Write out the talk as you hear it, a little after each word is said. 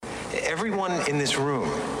Everyone in this room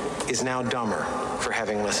is now dumber for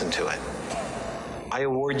having listened to it. I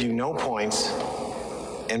award you no points,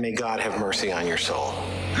 and may God have mercy on your soul.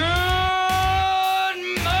 Good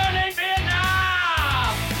morning,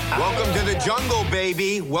 Vietnam! Welcome to the jungle,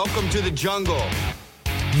 baby. Welcome to the jungle.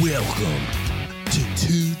 Welcome to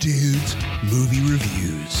Two Dudes Movie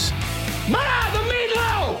Reviews. Mana, the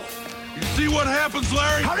meatloaf! You see what happens,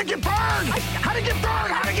 Larry? How'd it get burned? How'd it get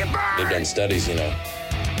burned? How'd it get burned? They've done studies,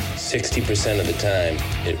 60% of the time,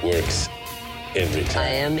 it works every time. I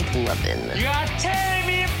am McLovin. You are tearing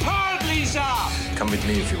me apart, Lisa! Come with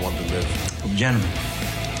me if you want to live. Gentlemen,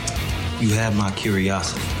 you have my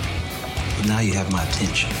curiosity, but now you have my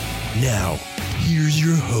attention. Now, here's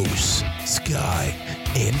your hosts, Sky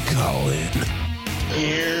and Colin.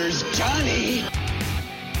 Here's Johnny!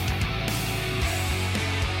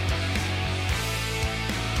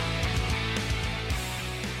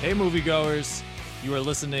 Hey moviegoers, you are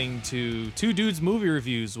listening to Two Dudes Movie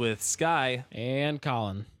Reviews with Sky and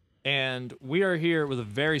Colin. And we are here with a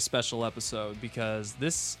very special episode because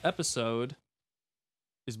this episode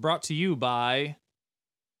is brought to you by...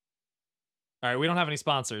 All right, we don't have any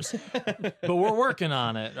sponsors, but we're working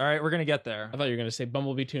on it. All right, we're going to get there. I thought you were going to say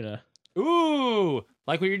Bumblebee Tuna. Ooh,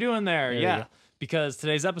 like what you're doing there. There Yeah, because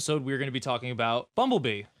today's episode, we're going to be talking about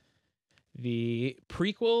Bumblebee. The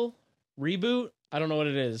prequel, reboot, I don't know what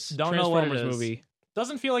it is. Don't know what it is. Movie.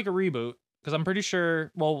 Doesn't feel like a reboot because I'm pretty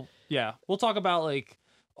sure. Well, yeah, we'll talk about like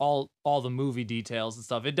all the movie details and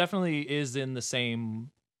stuff. It definitely is in the same.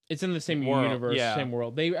 It's in the same world. universe, Yeah. same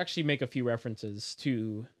world. They actually make a few references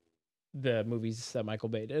to the movies that Michael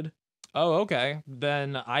Bay did. Oh, okay.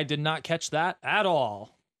 Then I did not catch that at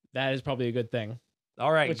all. That is probably a good thing.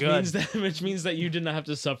 All right, good. Which means that you did not have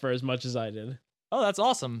to suffer as much as I did. Oh, that's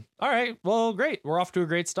awesome. All right, well, great. We're off to a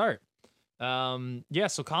great start. Yeah.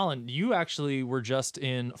 So, Colin, you actually were just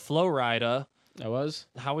in Florida. I was.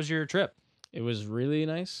 How was your trip? It was really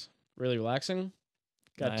nice, really relaxing.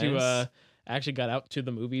 Nice. Actually got out to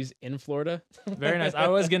the movies in Florida. Very nice. I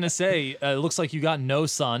was gonna say, it looks like you got no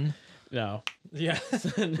sun. No. Yeah.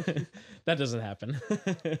 That doesn't happen.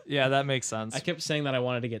 Yeah, that makes sense. I kept saying that I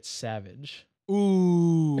wanted to get Savage.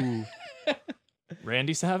 Ooh.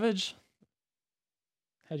 Randy Savage?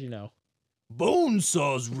 How'd you know?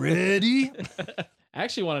 Bonesaw's ready. I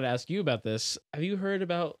actually wanted to ask you about this. Have you heard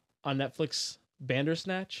about on Netflix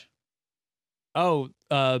Bandersnatch? Oh,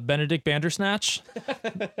 Benedict Bandersnatch?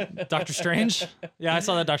 Doctor Strange? Yeah, I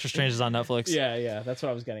saw that Doctor Strange is on Netflix. Yeah, that's what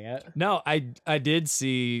I was getting at. No, I did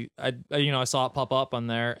see, I saw it pop up on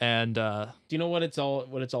there, and do you know what it's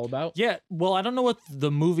all about? yeah, well, I don't know what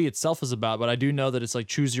the movie itself is about, but I do know that it's like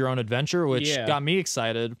choose your own adventure, which got me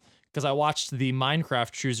excited because I watched the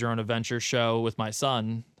Minecraft Choose Your Own Adventure show with my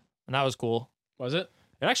son, and that was cool. Was it?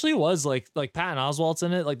 It actually was like Patton Oswalt's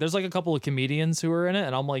in it. Like there's like a couple of comedians who are in it,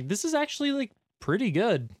 and I'm like, this is actually like pretty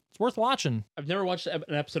good. It's worth watching. I've never watched an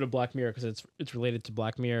episode of Black Mirror because it's related to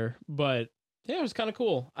Black Mirror, but yeah, it was kind of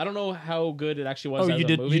cool. I don't know how good it actually was. Oh, you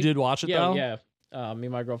did? Movie. You did watch it though? Yeah. Me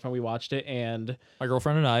and my girlfriend, we watched it, and My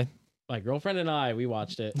girlfriend and I, we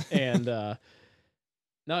watched it, and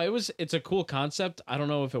no, it's a cool concept. I don't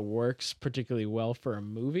know if it works particularly well for a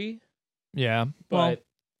movie. Yeah, but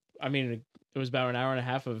I mean, it was about an hour and a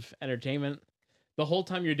half of entertainment. The whole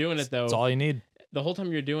time you're doing it, though, that's all you need. The whole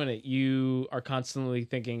time you're doing it, you are constantly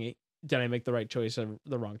thinking, did I make the right choice or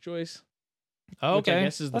the wrong choice? Oh, Which I okay,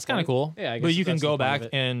 guess is that's kind of cool. Yeah, I guess but you can that's the go point back of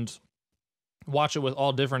it. and watch it with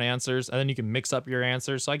all different answers, and then you can mix up your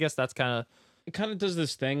answers. So I guess that's kind of It kind of does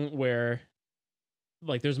this thing where,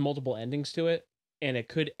 like, there's multiple endings to it, and it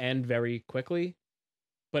could end very quickly.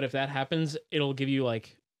 But if that happens, it'll give you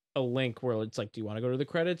like a link where it's like, do you want to go to the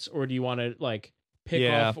credits or do you want to like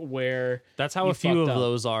pick off where? That's how you a few of fucked up.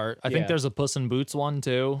 those are. I think there's a Puss in Boots one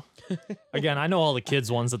too. Again, I know all the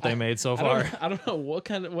kids ones that they made so far. I don't know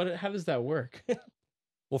how does that work?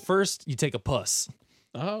 Well, first you take a puss,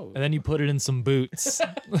 Oh, and then you put it in some boots.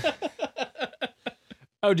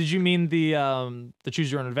 Oh, did you mean the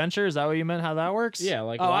Choose Your Own Adventure? Is that what you meant? How that works? yeah.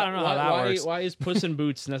 Like, I don't know how that works. Why is Puss in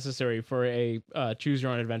Boots necessary for a Choose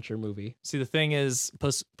Your Own Adventure movie? See, the thing is,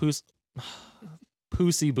 Pussy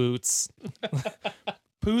Boots,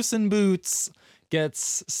 Puss in Boots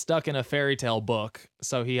gets stuck in a fairy tale book,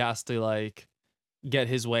 so he has to like get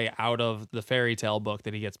his way out of the fairy tale book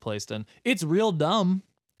that he gets placed in. It's real dumb,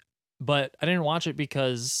 but I didn't watch it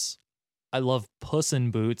because I love Puss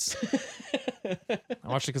in Boots. I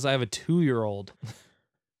watched it because I have a 2-year-old.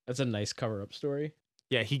 That's a nice cover-up story.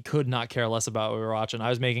 Yeah, he could not care less about what we were watching. I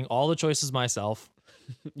was making all the choices myself.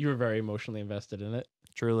 You were very emotionally invested in it.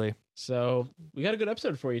 Truly. So we got a good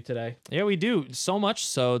episode for you today. Yeah, we do. So much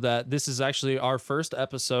so that this is actually our first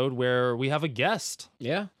episode where we have a guest.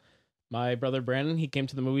 Yeah. My brother Brandon, he came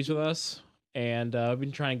to the movies with us, and I've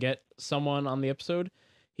been trying to get someone on the episode.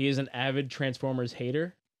 He is an avid Transformers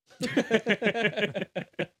hater.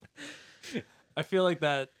 I feel like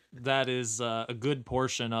that is a good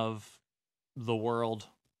portion of the world.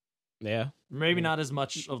 Yeah. Maybe not as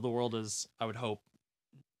much of the world as I would hope.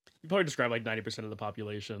 You probably describe like 90% of the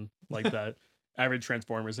population like that. Average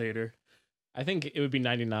Transformers hater. I think it would be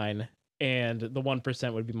 99, and the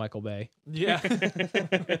 1% would be Michael Bay. Yeah.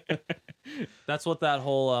 That's what that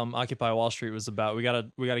whole Occupy Wall Street was about. We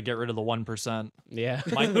gotta get rid of the 1%. Yeah.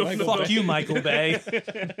 Fuck you, Michael Bay.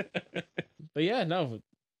 But yeah, no,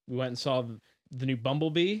 we went and saw the new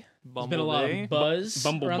Bumblebee. There's been a lot of buzz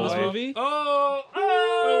around this movie.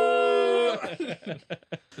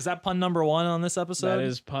 Is that pun number 1 on this episode? That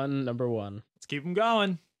is pun number 1. Let's keep them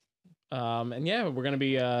going. And yeah, we're gonna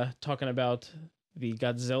be talking about the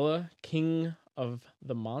Godzilla King of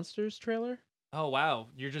the Monsters trailer. Oh wow,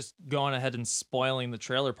 you're just going ahead and spoiling the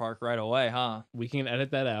trailer park right away, huh? We can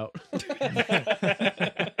edit that out.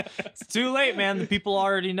 It's too late, man. The people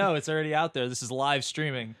already know. It's already out there. This is live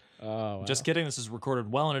streaming. Oh, wow. Just kidding. This is recorded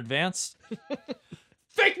well in advance.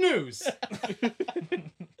 Fake news.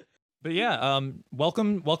 But yeah,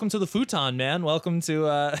 welcome to the futon, man. Welcome to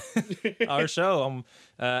our show.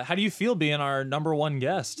 How do you feel being our number 1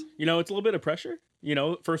 guest? You know, it's a little bit of pressure. You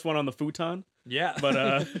know, first one on the futon. Yeah,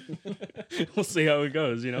 But we'll see how it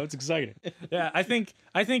goes. You know, it's exciting. Yeah, I think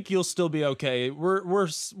you'll still be okay.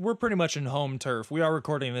 We're pretty much in home turf. We are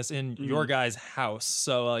recording this in your guys' house,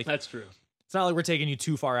 so like That's true. it's not like we're taking you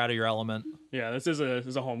too far out of your element. Yeah, this is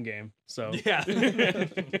a home game. So Yeah.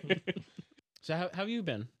 So how have you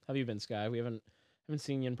been? How have you been, Sky? We haven't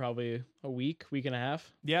seen you in probably a week and a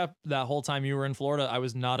half. Yeah, that whole time you were in Florida, I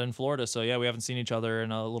was not in Florida. So yeah, we haven't seen each other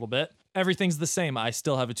in a little bit. Everything's the same. I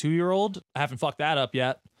still have a 2-year-old. I haven't fucked that up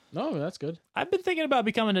yet. No, that's good. I've been thinking about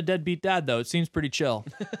becoming a deadbeat dad, though. It seems pretty chill.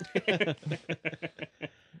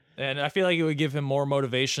 And I feel like it would give him more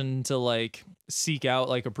motivation to like seek out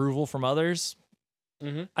like approval from others.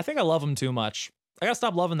 Mm-hmm. I think I love him too much. I gotta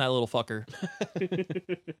stop loving that little fucker.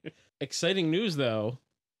 Exciting news, though.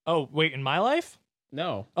 Oh, wait, in my life?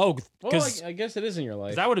 No. Oh, Well, because I guess it is in your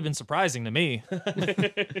life. that would have been surprising to me.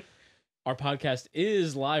 Our podcast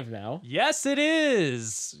is live now. Yes, it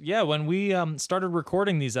is. Yeah, when we started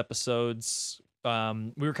recording these episodes, we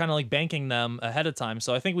were kind of like banking them ahead of time.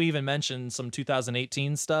 So I think we even mentioned some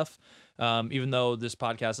 2018 stuff, even though this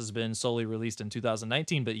podcast has been solely released in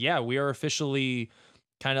 2019. But yeah, we are officially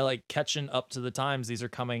kind of like catching up to the times. These are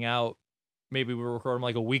coming out. Maybe we were recording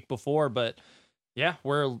like a week before, but yeah,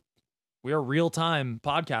 we are real-time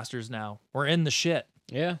podcasters now. We're in the shit.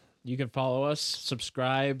 Yeah. You can follow us,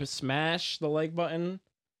 subscribe, smash the like button.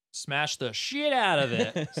 Smash the shit out of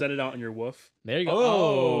it. Set it out on your woof. There you go.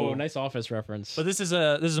 Oh. Oh, nice Office reference. But this is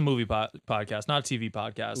a movie podcast, not a TV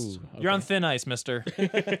podcast. Ooh, You're okay. on thin ice, mister.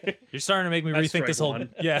 You're starting to make me That's rethink this strike whole. one.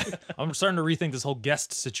 Yeah, I'm starting to rethink this whole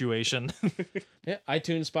guest situation. Yeah,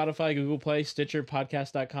 iTunes, Spotify, Google Play, Stitcher,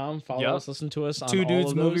 podcast.com. Follow Yep. us, listen to us on 2 all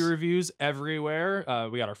dudes of movie those. reviews everywhere.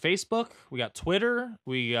 We got our Facebook, we got Twitter,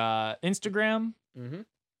 we got Instagram. Mhm.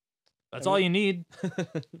 That's all you need.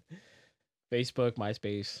 Facebook,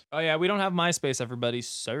 MySpace. Oh yeah, we don't have MySpace, everybody.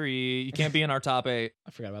 Sorry, you can't be in our top 8.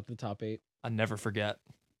 I forgot about the top 8. I never forget.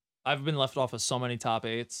 I've been left off of so many top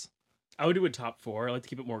 8s. I would do a top 4. I like to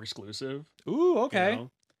keep it more exclusive. Ooh, okay. You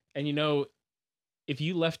know? And you know, if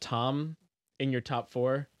you left Tom in your top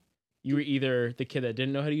 4, you were either the kid that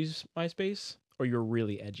didn't know how to use MySpace or you're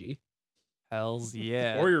really edgy. Hells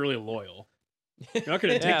yeah. Or you're really loyal. You're not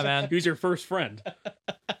gonna take man. Who's your first friend?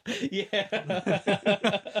 Yeah.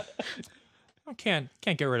 I can't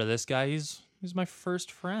get rid of this guy. He's my first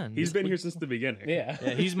friend. He's been here since the beginning. Yeah.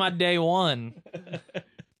 Yeah, he's my day one.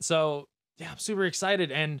 So yeah, I'm super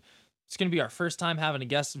excited, and it's gonna be our first time having a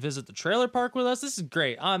guest visit the trailer park with us. This is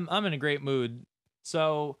great. I'm in a great mood.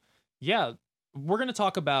 So yeah, we're gonna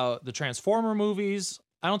talk about the Transformer movies.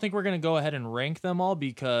 I don't think we're gonna go ahead and rank them all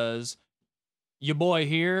because your boy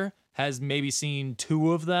here has maybe seen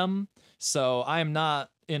 2 of them. So I am not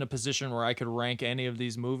in a position where I could rank any of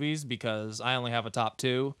these movies because I only have a top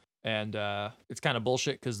 2. And it's kind of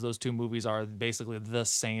bullshit because those 2 movies are basically the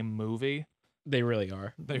same movie. They really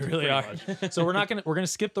are. They really are. So we're gonna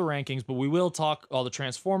skip the rankings, but we will talk all the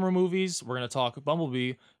Transformer movies. We're gonna talk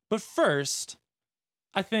Bumblebee. But first,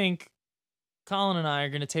 I think Colin and I are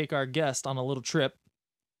gonna take our guest on a little trip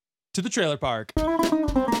to the trailer park.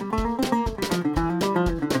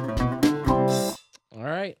 All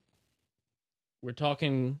right. We're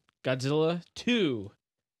talking Godzilla 2,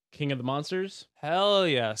 King of the Monsters. Hell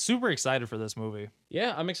yeah. Super excited for this movie.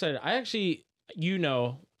 Yeah, I'm excited. I actually,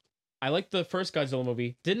 I liked the first Godzilla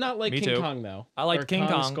movie. Did not like Me King too. Kong though. I liked Or King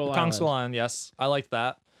Kong. Skull Kong Island. Skull Island, yes. I liked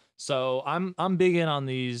that. So I'm big in on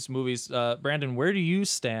these movies. Brandon, where do you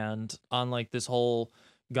stand on like this whole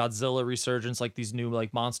Godzilla resurgence, like these new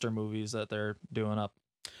like monster movies that they're doing up?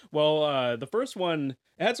 Well, the first one,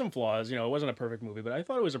 it had some flaws. You know, it wasn't a perfect movie, but I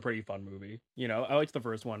thought it was a pretty fun movie. You know, I liked the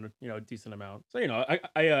first one, you know, a decent amount. So, you know,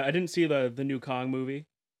 I didn't see the new Kong movie.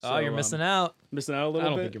 So, Oh, you're missing out. Missing out a little bit. I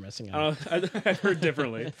don't think you're missing out. I've heard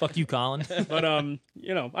differently. Fuck you, Colin. But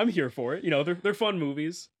you know, I'm here for it. You know, they're fun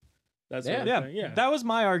movies. That's yeah. That was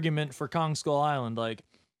my argument for Kong Skull Island. Like,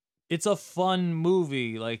 it's a fun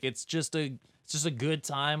movie. Like, it's just a good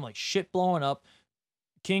time. Like, shit blowing up.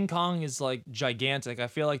 King Kong is like gigantic. I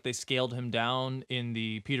feel like they scaled him down in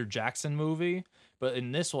the Peter Jackson movie, but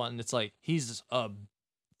in this one, it's like he's a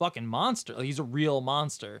fucking monster. Like, he's a real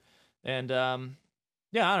monster. And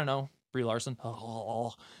yeah, I don't know. Brie Larson.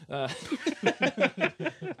 I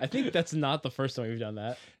think that's not the first time we've done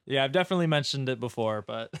that. Yeah, I've definitely mentioned it before,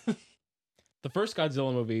 but The first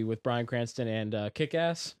Godzilla movie with Bryan Cranston and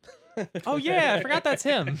Kick-Ass. oh yeah, I forgot that's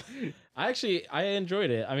him. I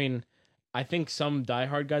enjoyed it. I mean, I think some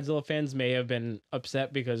diehard Godzilla fans may have been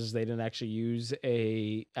upset because they didn't actually use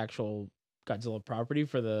a actual Godzilla property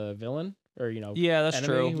for the villain, or yeah, that's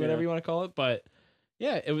enemy, true. whatever you want to call it. But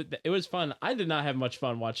yeah, it was fun. I did not have much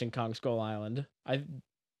fun watching Kong Skull Island. I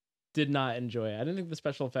did not enjoy it. I didn't think the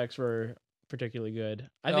special effects were particularly good.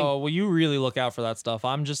 Well, you really look out for that stuff.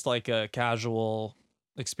 I'm just like a casual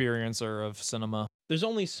experiencer of cinema. There's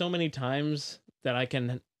only so many times that I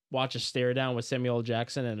can watch a stare down with Samuel L.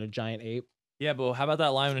 Jackson and a giant ape. Yeah, but how about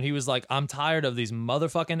that line when he was like, "I'm tired of these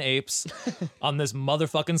motherfucking apes on this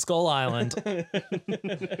motherfucking Skull Island."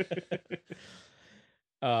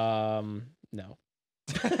 No.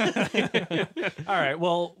 All right.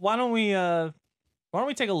 Well, why don't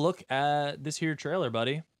we take a look at this here trailer,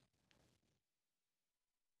 buddy?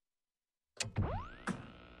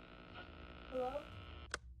 Hello?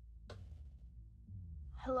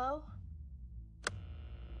 Hello?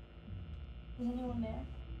 Is anyone there?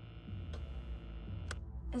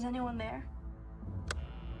 Is anyone there?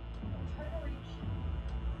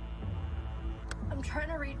 I'm trying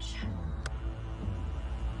to reach.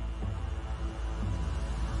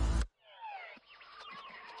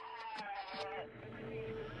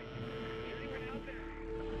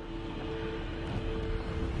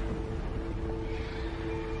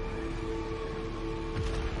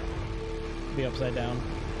 Be upside down.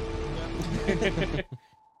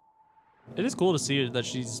 It is cool to see that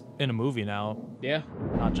she's in a movie now. Yeah.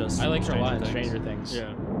 Not just I like her a lot in Things. Stranger Things.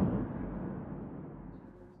 Yeah.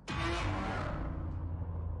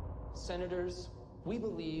 Senators, we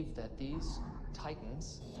believe that these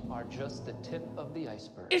titans are just the tip of the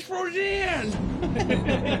iceberg. It's Roseanne!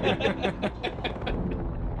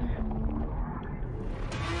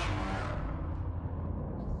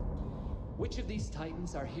 Which of these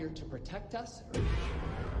titans are here to protect us?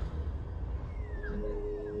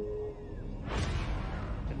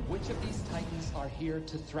 And which of these titans are here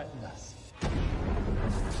to threaten us?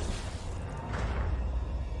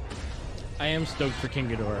 I am stoked for King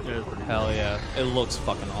Ghidorah. Hell yeah. It looks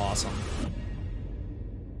fucking awesome.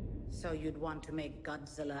 So you'd want to make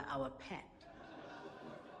Godzilla our pet?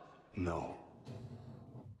 No.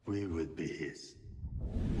 We would be his.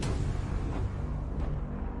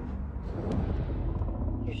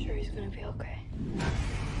 You're sure he's gonna be okay?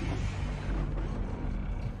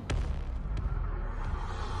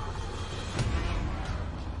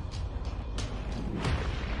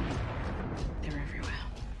 They're everywhere.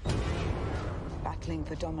 Battling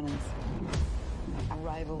for dominance. A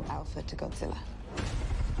rival alpha to Godzilla.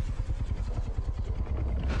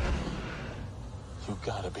 You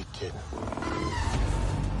gotta be kidding.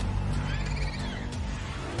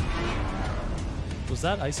 Was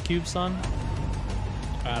that Ice Cube's son?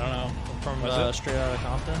 I don't know. From Was it? Straight Outta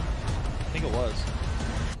Compton? I think it was.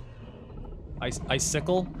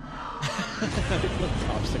 Icicle?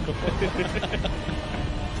 Popsicle.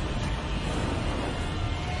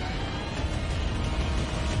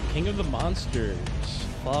 King of the Monsters.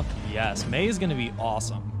 Fuck yes. May is gonna be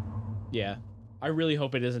awesome. Yeah. I really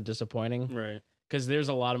hope it isn't disappointing. Right. Because there's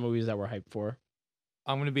a lot of movies that we're hyped for.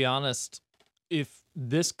 I'm gonna be honest. If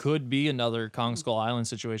this could be another Kong Skull Island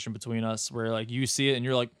situation between us, where like you see it and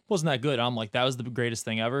you're like, wasn't that good? I'm like, that was the greatest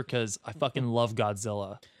thing ever because I fucking love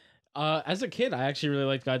Godzilla. As a kid, I actually really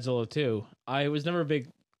liked Godzilla too. I was never a big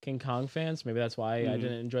King Kong fan, so maybe that's why I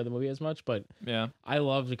didn't enjoy the movie as much. But yeah, I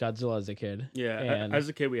loved Godzilla as a kid. Yeah, and as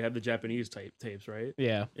a kid, we had the Japanese tapes, right?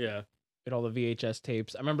 Yeah, yeah. with all the VHS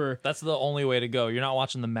tapes. I remember That's the only way to go. You're not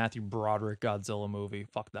watching the Matthew Broderick Godzilla movie.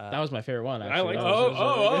 Fuck that. that was my favorite one. I Actually. like That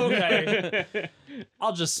those. was okay.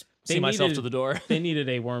 I'll just see myself to the door. They needed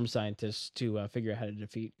a worm scientist to figure out how to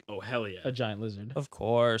defeat Oh hell yeah! a giant lizard. Of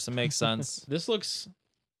course, it makes sense. This looks.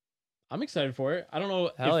 I'm excited for it. I don't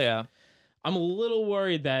know. Hell yeah. I'm a little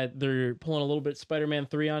worried that they're pulling a little bit Spider-Man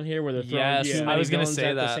 3 on here, where they're throwing Yes, too I many was gonna villains say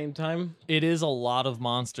at the that. same time. It is a lot of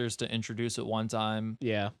monsters to introduce at one time.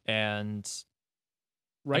 Yeah, And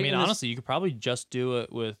right. I mean, in this- honestly, you could probably just do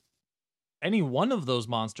it with any one of those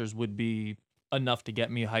monsters would be enough to get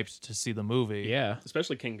me hyped to see the movie. yeah,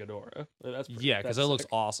 Especially King Ghidorah. That's pretty, Yeah, because it that's looks sick.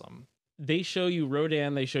 awesome. they show you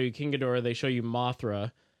Rodan, they show you King Ghidorah, they show you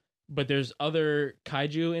Mothra, but there's other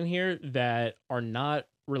kaiju in here that are not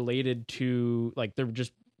related to, like, they're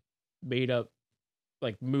just made up,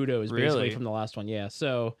 like Mudos basically Really? from the last one. Yeah,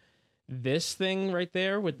 so this thing right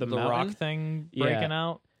there with the The mountain, rock thing Yeah. breaking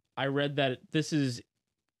out. I read that this is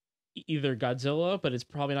either Godzilla, but it's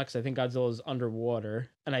probably not, because I think Godzilla is underwater,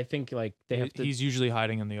 and I think like they have to. He's usually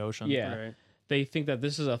hiding in the ocean. Yeah. Right. They think that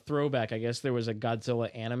this is a throwback. I guess there was a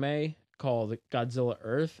Godzilla anime called Godzilla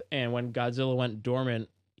Earth, and when Godzilla went dormant,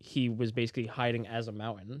 he was basically hiding as a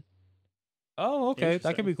mountain. Oh, okay.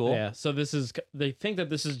 That could be cool. Yeah. So this is, they think that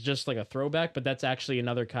this is just like a throwback, but that's actually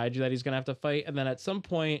another kaiju that he's gonna have to fight. And then at some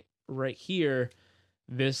point right here,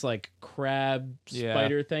 this like crab Yeah.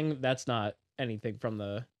 spider thing, that's not anything from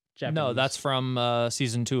the Japanese. No, that's from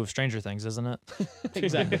season 2 of Stranger Things, isn't it?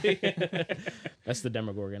 exactly. That's the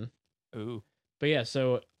Demogorgon. Ooh. But yeah,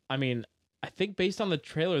 so I mean, I think based on the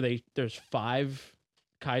trailer, there's 5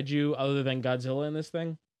 kaiju other than Godzilla in this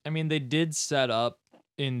thing. I mean, they did set up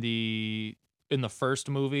in the first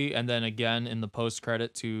movie and then again in the post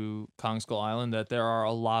credit to Kong Skull Island that there are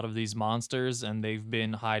a lot of these monsters and they've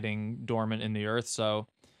been hiding dormant in the earth. So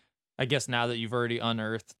I guess now that you've already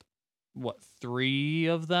unearthed 3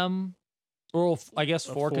 of them, or I guess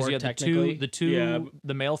 4, because 4 you had technically. the two, Yeah.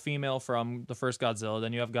 the male female from the first Godzilla,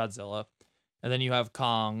 then you have Godzilla, and then you have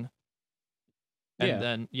Kong, and Yeah.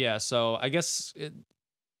 then so I guess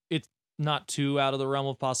it's not too out of the realm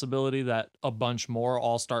of possibility that a bunch more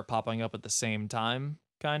all start popping up at the same time,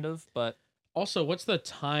 kind of. But Also, what's the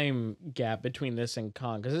time gap between this and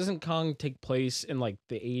Kong? Because doesn't Kong take place in like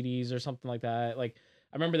the 80s or something like that? Like,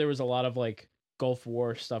 I remember there was a lot of like Gulf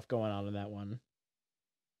War stuff going on in that one.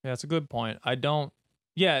 yeah, it's a good point. That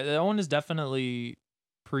one is definitely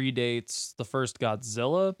predates the first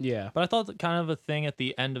Godzilla. Yeah. But I thought that kind of a thing at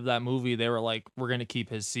the end of that movie, they were like, we're going to keep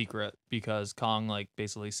his secret because Kong like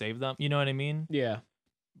basically saved them. You know what I mean? Yeah.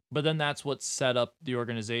 But then that's what set up the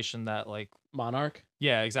organization that like, Monarch.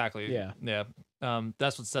 yeah, exactly. Yeah. Yeah.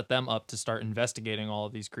 That's what set them up to start investigating all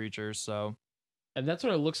of these creatures. So And that's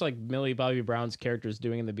what it looks like Millie Bobby Brown's character is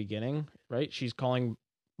doing in the beginning, right? She's calling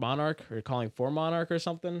Monarch or calling for Monarch or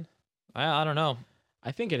something. I don't know.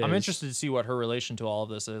 I think it is. I'm interested to see what her relation to all of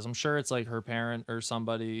this is. I'm sure it's like her parent or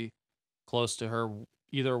somebody close to her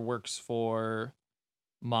either works for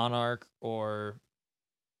Monarch or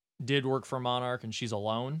did work for Monarch and she's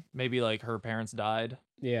alone. Maybe like her parents died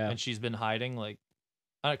Yeah. and she's been hiding, like,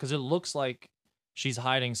 because it looks like she's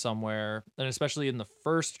hiding somewhere, and especially in the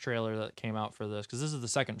first trailer that came out for this, because this is the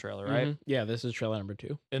second trailer, right? Mhm. Yeah, this is trailer number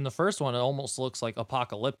 2. In the first one, it almost looks like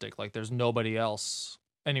apocalyptic, like there's nobody else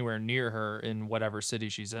anywhere near her in whatever city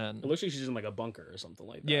she's in. It looks like she's in like a bunker or something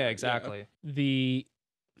like that. Yeah, exactly. The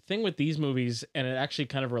thing with these movies, and it actually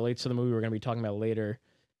kind of relates to the movie we're going to be talking about later,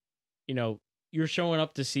 you know, you're showing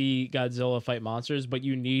up to see Godzilla fight monsters, but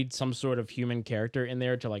you need some sort of human character in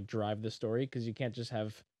there to like drive the story, because you can't just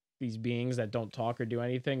have these beings that don't talk or do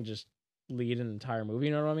anything just lead an entire movie,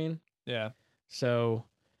 you know what I mean? Yeah. So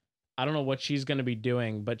I don't know what she's going to be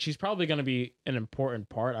doing, but she's probably going to be an important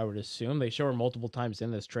part, I would assume. They show her multiple times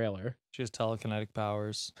in this trailer. She has telekinetic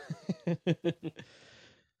powers.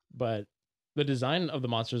 But the design of the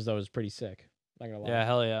monsters, though, is pretty sick. Not gonna lie. Yeah,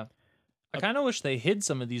 hell yeah. I kind of wish they hid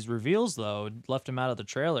some of these reveals, though, left them out of the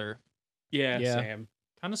trailer. Yeah, Yeah. Sam.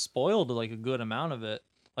 Kind of spoiled like a good amount of it.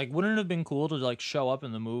 Like, wouldn't it have been cool to like show up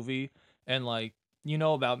in the movie and like, you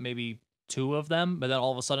know, about maybe 2 of them, but then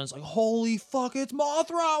all of a sudden it's like, holy fuck, it's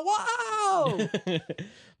Mothra! Wow!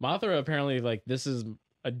 Mothra, apparently, like, this is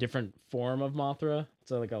a different form of Mothra.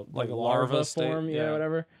 It's like a larva state, form, yeah,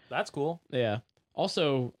 whatever. That's cool. Yeah.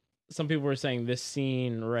 Also, some people were saying this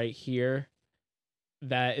scene right here,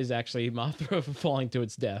 that is actually Mothra falling to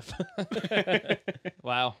its death.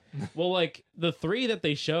 Wow. Well, like the 3 that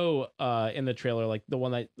they show in the trailer, like the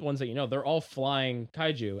ones that you know, they're all flying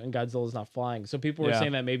kaiju, and Godzilla's not flying. So people were Yeah.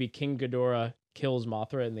 saying that maybe King Ghidorah kills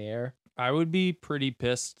Mothra in the air, I would be pretty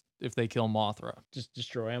pissed if they kill Mothra. just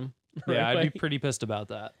destroy him. Yeah, right I'd away. be pretty pissed about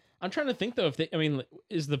that. I'm trying to think though if they, I mean,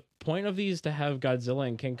 is the point of these to have Godzilla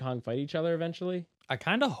and King Kong fight each other eventually? I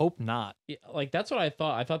kind of hope not. Yeah, like that's what I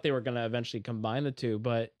thought. I thought they were gonna eventually combine the two,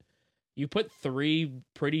 but you put three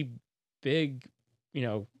pretty big,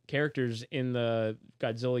 characters in the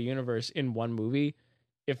Godzilla universe in one movie.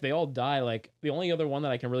 If they all die, like the only other one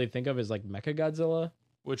that I can really think of is like Mechagodzilla,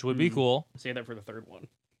 which would be cool. Say that for the third one.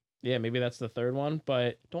 Yeah, maybe that's the third one,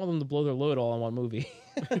 but don't want them to blow their load all in one movie.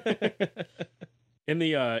 In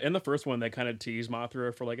the first one, they kind of tease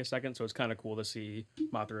Mothra for like a second, so it's kind of cool to see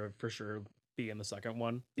Mothra for sure be in the second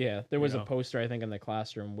one. Yeah, there was a poster I think in the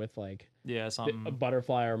classroom with like a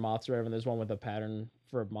butterfly or Mothra, and there's one with a pattern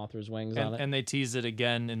for Mothra's wings on it. And they tease it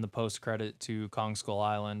again in the post credit to Kong Skull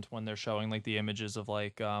Island when they're showing like the images of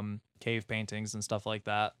like cave paintings and stuff like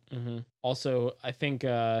that. Mm-hmm. Also, I think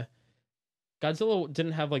Godzilla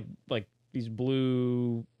didn't have like these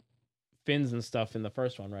blue fins and stuff in the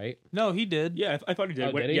first one, right? No, he did. Yeah, I thought he did.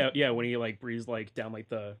 Oh, did he? Yeah, when he like breathes like down like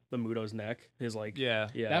the Muto's neck, his like yeah.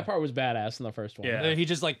 That part was badass in the first one. Yeah, he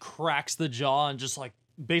just like cracks the jaw and just like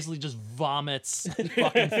basically just vomits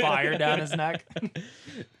fucking fire down his neck.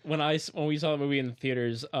 When we saw the movie in the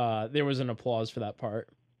theaters, there was an applause for that part.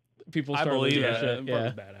 People started believe losing it. shit. Yeah,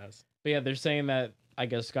 was badass. But yeah, they're saying that I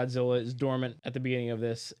guess Godzilla is dormant at the beginning of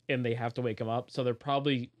this, and they have to wake him up. So they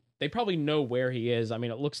probably know where he is. I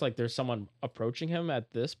mean, it looks like there's someone approaching him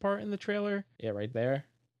at this part in the trailer. Yeah, right there,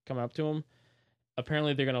 coming up to him.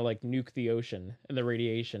 Apparently, they're gonna like nuke the ocean, and the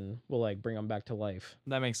radiation will like bring him back to life.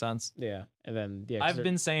 That makes sense. Yeah, and then I've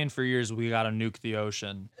been saying for years we gotta nuke the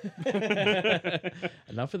ocean.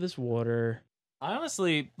 Enough of this water. I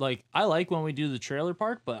honestly I like when we do the trailer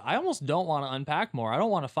part, but I almost don't want to unpack more. I don't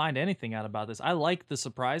want to find anything out about this. I like the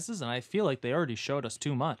surprises, and I feel like they already showed us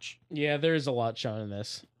too much. Yeah, there's a lot shown in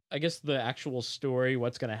this. I guess the actual story,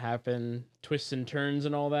 what's going to happen, twists and turns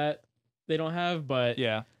and all that, they don't have, but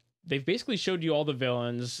yeah, they've basically showed you all the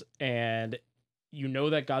villains, and you know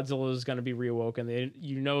that Godzilla is going to be reawoken.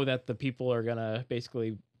 You know that the people are going to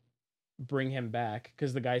basically bring him back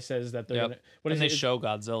because the guy says that they're going to... When they show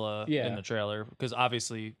Godzilla in the trailer, because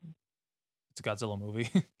obviously it's a Godzilla movie.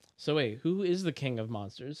 So wait, who is the king of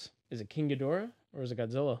monsters? Is it King Ghidorah or is it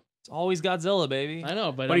Godzilla? It's always Godzilla, baby. I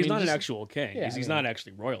know, but he's not an actual king. Yeah, he's not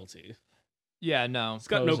actually royalty. Yeah, no. He's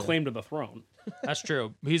got no claim to the throne. That's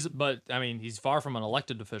true. He's far from an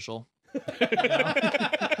elected official. It's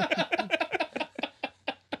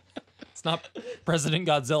not President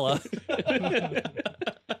Godzilla.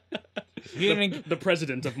 The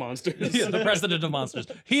president of monsters. Yeah, the president of monsters.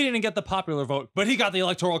 He didn't get the popular vote, but he got the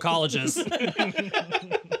electoral colleges.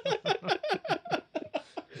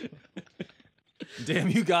 Damn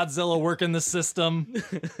you, Godzilla, working the system.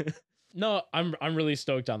 No, I'm really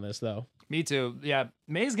stoked on this though. Me too. Yeah,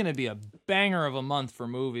 May's gonna be a banger of a month for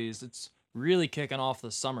movies. It's really kicking off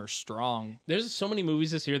the summer strong. There's so many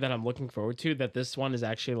movies this year that I'm looking forward to that this one is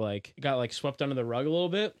actually got swept under the rug a little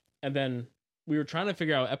bit. And then we were trying to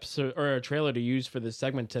figure out episode or a trailer to use for this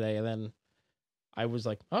segment today, and then I was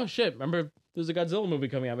like, oh shit, remember there's a Godzilla movie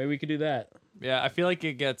coming out, maybe we could do that. Yeah, I feel like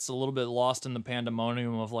it gets a little bit lost in the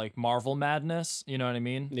pandemonium of Marvel madness, you know what I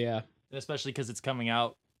mean? Yeah. And especially because it's coming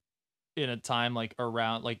out in a time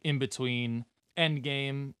around in between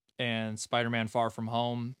Endgame and Spider-Man Far From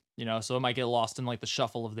Home, so it might get lost in the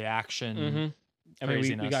shuffle of the action. Mm-hmm. I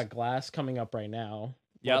mean, we got Glass coming up right now.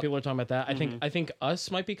 Yeah, people are talking about that. Mm-hmm. I think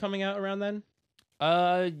Us might be coming out around then.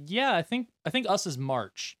 Yeah, I think Us is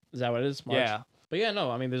March. Is that what it is? March? Yeah. But yeah,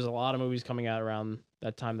 no, I mean, there's a lot of movies coming out around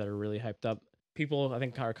that time that are really hyped up. People, I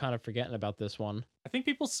think, are kind of forgetting about this one. I think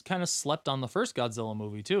people kind of slept on the first Godzilla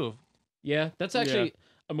movie too. Yeah, that's actually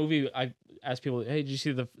a movie. I asked people, "Hey, did you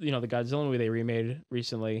see the the Godzilla movie they remade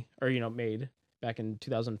recently, or made back in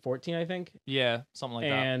 2014, I think?" Yeah, something like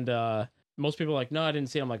that. And most people are like, "No, I didn't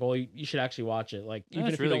see it." I'm like, "Well, you should actually watch it.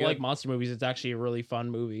 Even if you don't like monster movies, it's actually a really fun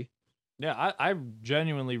movie." Yeah, I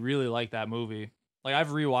genuinely really like that movie. I've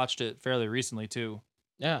rewatched it fairly recently too.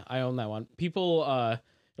 Yeah, I own that one. People are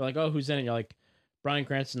like, "Oh, who's in it?" You're like, Bryan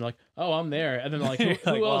Cranston, like, "Oh, I'm there," and then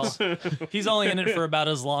who else? Well, he's only in it for about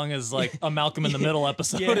as long as a Malcolm in the Middle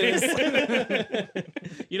episode is.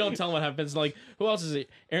 You don't tell him what happens. Like, who else is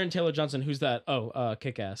it? Aaron Taylor Johnson. Who's that? Oh,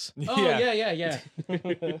 Kick-Ass. Oh, yeah.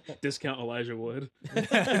 Discount Elijah Wood.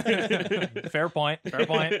 Fair point.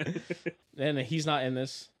 And he's not in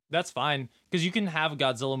this. That's fine, because you can have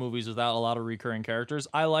Godzilla movies without a lot of recurring characters.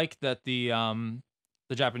 I like that the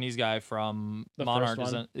Japanese guy from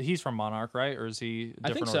Monarch he's from Monarch, right? Or is he a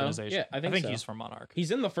different organization? Yeah, I think so. He's from Monarch.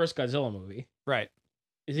 He's in the first Godzilla movie. Right.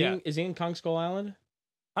 Is he in Kong Skull Island?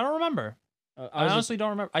 I don't remember. I honestly don't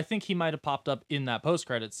remember. I think he might have popped up in that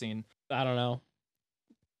post-credit scene. I don't know.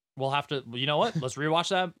 We'll have to. You know what? Let's rewatch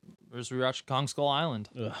that. Let's rewatch Kong Skull Island.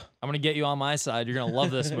 Ugh. I'm gonna get you on my side. You're gonna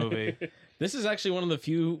love this movie. This is actually one of the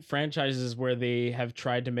few franchises where they have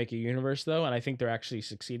tried to make a universe, though, and I think they're actually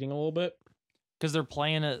succeeding a little bit. Because they're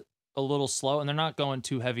playing it a little slow, and they're not going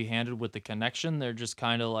too heavy-handed with the connection. They're just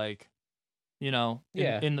kind of like, you know,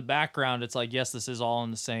 in the background, it's like, yes, this is all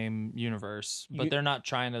in the same universe, but they're not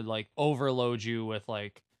trying to like overload you with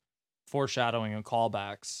like foreshadowing and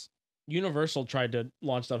callbacks. Universal tried to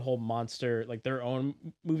launch that whole monster, like their own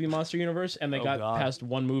movie monster universe, and they got past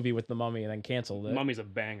one movie with The Mummy and then canceled it. Mummy's a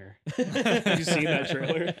banger. Have you seen that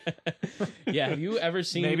trailer? Yeah, have you ever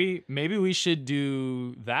seen... Maybe we should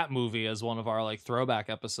do that movie as one of our like throwback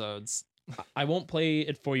episodes. I won't play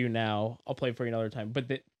it for you now. I'll play it for you another time.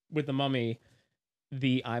 But with The Mummy,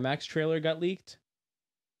 the IMAX trailer got leaked,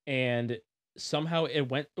 and somehow it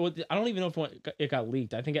went... Well, I don't even know if it got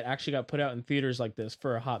leaked. I think it actually got put out in theaters like this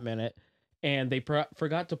for a hot minute, and they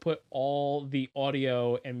forgot to put all the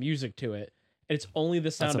audio and music to it. It's only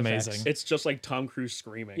the sound effects. Amazing. It's just like Tom Cruise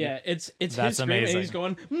screaming. Yeah, it's That's his screaming, amazing. and he's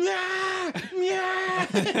going, meow,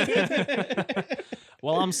 meow.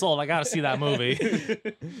 Well, I'm sold. I gotta see that movie.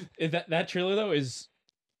 That trailer though is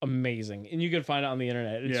amazing, and you can find it on the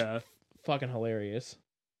internet. It's fucking hilarious.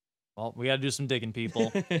 Well, we gotta do some digging,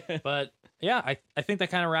 people. But yeah, I think that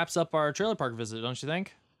kind of wraps up our trailer park visit, don't you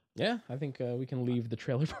think? Yeah, I think we can leave the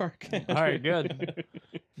trailer park. All right, good.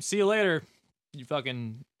 See you later, you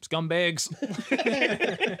fucking scumbags.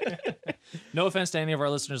 No offense to any of our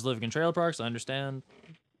listeners living in trailer parks. I understand.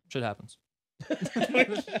 Shit happens.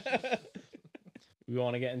 We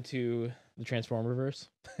want to get into the Transformer verse.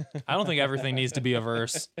 I don't think everything needs to be a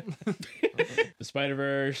verse. The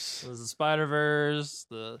Spider-Verse. There's the Spider-Verse.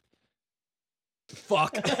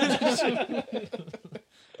 Fuck.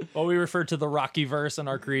 Well, we referred to the Rocky verse in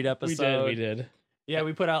our Creed episode. We did. Yeah,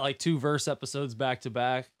 we put out like 2 verse episodes back to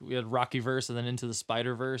back. We had Rocky verse and then Into the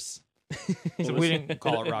Spider-Verse. So we didn't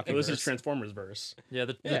call it Rocky This verse. is Transformers verse. Yeah,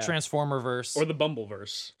 the Transformer verse. Or the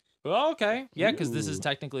Bumbleverse. Oh, okay. Yeah, because this is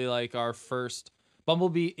technically like our first...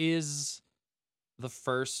 Bumblebee is the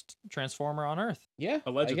first Transformer on Earth. Yeah,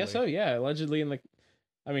 allegedly. I guess so. Yeah, allegedly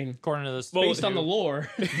according to this, based on the lore.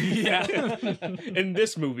 Yeah, in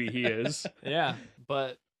this movie he is. Yeah,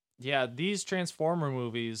 but yeah, these Transformer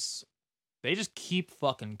movies, they just keep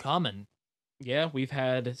fucking coming. Yeah, we've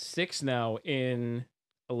had 6 now in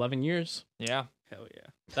 11 years. Yeah, hell yeah.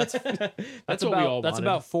 That's what about, we all That's wanted.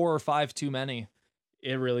 about 4 or 5 too many.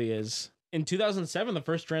 It really is. In 2007, the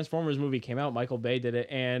first Transformers movie came out. Michael Bay did it,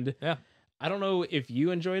 and yeah, I don't know if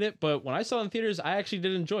you enjoyed it, but when I saw it in theaters, I actually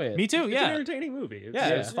did enjoy it. Me too. It's Yeah, an entertaining movie.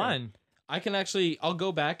 It's fine. I'll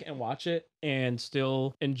go back and watch it and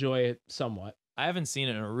still enjoy it somewhat. I haven't seen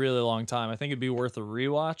it in a really long time. I think it'd be worth a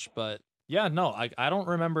rewatch, but yeah, no, I don't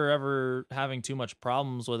remember ever having too much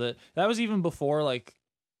problems with it. That was even before, like,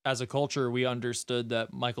 as a culture, we understood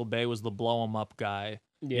that Michael Bay was the blow 'em up guy.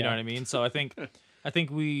 Yeah. You know what I mean? So I think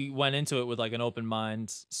we went into it with like an open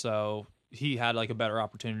mind, so he had like a better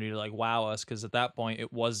opportunity to like wow us, because at that point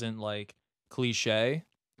it wasn't like cliche.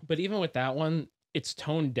 But even with that one, it's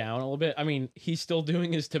toned down a little bit. I mean, he's still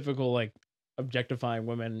doing his typical like objectifying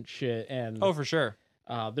women shit, and Oh, for sure.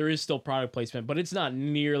 There is still product placement, but it's not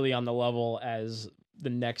nearly on the level as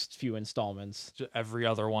the next few installments. Just every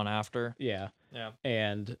other one after. Yeah. Yeah.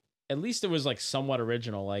 And at least it was like somewhat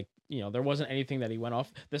original. Like, you know, there wasn't anything that he went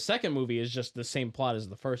off. The second movie is just the same plot as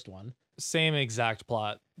the first one. Same exact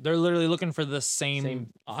plot. They're literally looking for the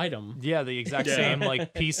same item. Yeah, the exact same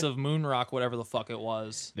like piece of moon rock, whatever the fuck it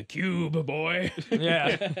was. The cube, boy. Yeah.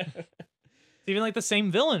 It's even like the same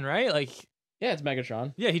villain, right? Like, yeah, it's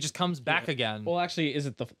Megatron. Yeah, he just comes back again. Well, actually, is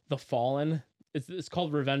it the Fallen? It's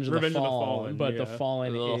called Revenge of the Fallen, but the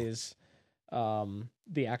Fallen is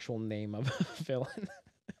the actual name of a villain.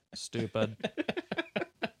 Stupid.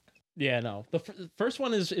 Yeah, no. The first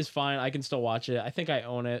one is fine. I can still watch it. I think I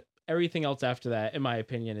own it. Everything else after that, in my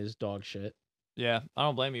opinion, is dog shit. Yeah, I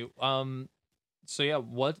don't blame you. So yeah,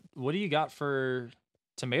 what do you got for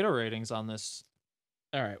tomato ratings on this?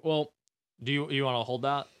 All right. Well, do you want to hold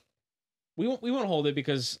that? We won't hold it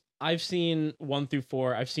because I've seen 1 through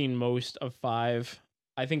 4. I've seen most of 5.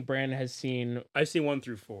 I think Brandon has seen. I've seen 1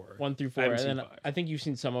 through 4. 1 through 4, and then I think you've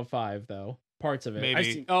seen some of 5 though. Parts of it.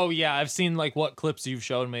 Maybe. I've seen like what clips you've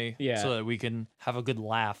shown me. Yeah. So that we can have a good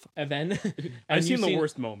laugh. And then I've seen the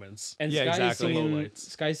worst moments. And yeah, exactly.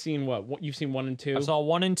 Sky's seen what? You've seen 1 and 2? I saw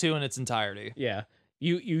 1 and 2 in its entirety. Yeah.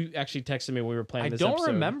 You actually texted me when we were playing this I don't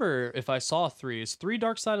episode. remember if I saw 3. Is 3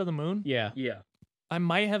 Dark Side of the Moon? Yeah. Yeah. I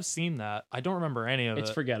might have seen that. I don't remember any of it.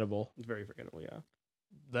 It's forgettable. It's very forgettable, yeah.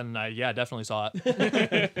 Then I definitely saw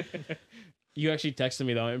it. You actually texted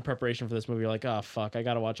me though in preparation for this movie. You're like, oh fuck, I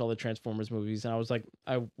gotta watch all the Transformers movies, and I was like,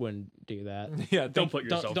 I wouldn't do that. Yeah, Don't put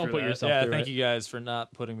yourself Don't through put that. yourself Yeah, through thank it. you guys for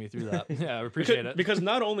not putting me through that. Yeah, I appreciate it. Because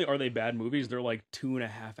not only are they bad movies, they're like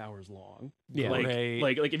 2.5 hours long. Yeah. Great.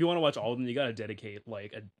 like if you want to watch all of them, you gotta dedicate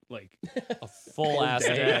a full ass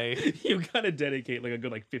day. You gotta dedicate like a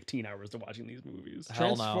good 15 hours to watching these movies. Hell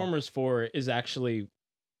no. Transformers 4 is actually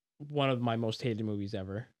one of my most hated movies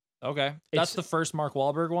ever. Okay, that's the first Mark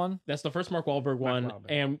Wahlberg one. That's the first Mark Wahlberg one, Wahlberg.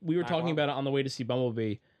 and we were talking about it on the way to see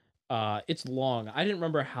Bumblebee. It's long. I didn't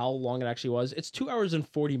remember how long it actually was. It's 2 hours and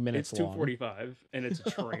 40 minutes. It's 2:45, and it's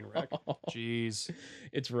a train wreck. Jeez,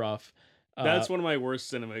 it's rough. That's one of my worst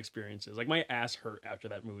cinema experiences. Like my ass hurt after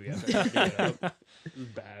that movie. After I picked it up. It was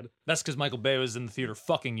bad. That's because Michael Bay was in the theater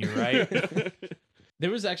fucking you, right?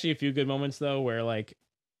 There was actually a few good moments though, where like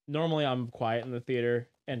normally I'm quiet in the theater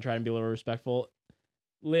and try and be a little respectful.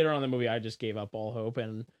 Later on in the movie, I just gave up all hope,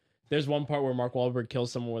 and there's one part where Mark Wahlberg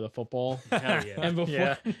kills someone with a football. Hell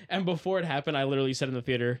yeah. And before it happened, I literally said in the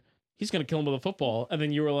theater, "He's gonna kill him with a football," and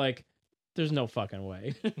then you were like, "There's no fucking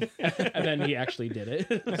way," and then he actually did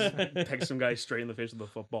it. Pecks some guy straight in the face with a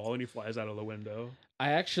football, and he flies out of the window.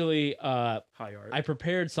 I actually High art. I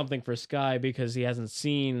prepared something for Sky because he hasn't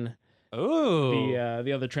seen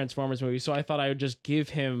the other Transformers movie, so I thought I would just give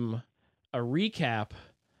him a recap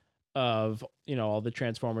of all the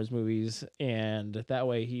Transformers movies, and that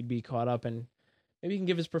way he'd be caught up and maybe he can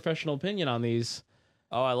give his professional opinion on these.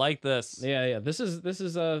 Oh, I like this. Yeah. This is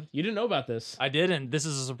you didn't know about this. I didn't. This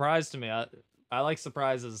is a surprise to me. I like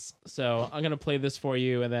surprises. So I'm gonna play this for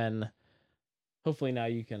you, and then hopefully now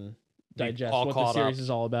you can digest all what the caught series up. is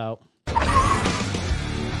all about.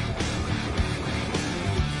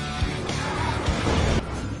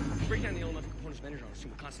 Break down the element components manager on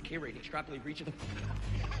assume a constant K rate, extrapolate reach of the...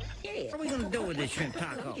 Yeah. What are we gonna do with this shrimp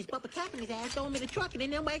taco? Just put a cap in his ass, throw him in the truck, and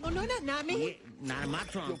then nobody gonna know nothing, not me. Yeah, not in my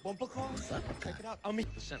trunk. Yo, bumper car? Check it out. I'll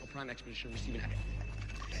meet the Sentinel Prime Expedition receiving...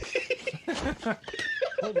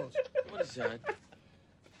 Hobos. What is that?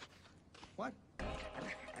 What?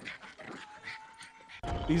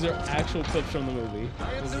 These are actual clips from the movie.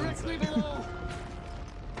 I am directly below.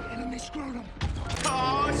 Enemy scrotum.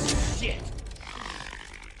 Oh, shit.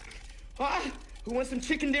 Huh? Who wants some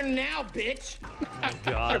chicken dinner now, bitch?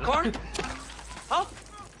 God. A car? Huh?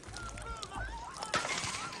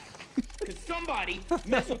 Cause somebody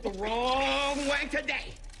messed with the wrong way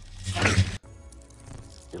today.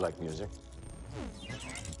 You like music?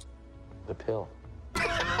 The pill.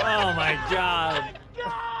 Oh my God.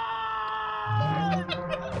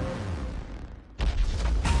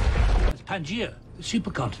 It's Pangea, the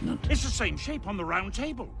supercontinent. It's the same shape on the round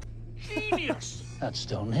table. Genius! That's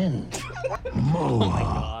Stonehenge. Oh my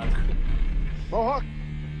God. Mohawk.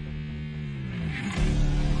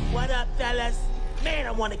 What up, fellas? Man,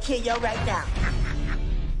 I want to kill you right now.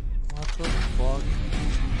 What the fuck?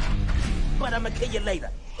 But I'm gonna kill you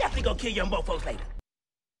later. Definitely gonna kill you on both folks later.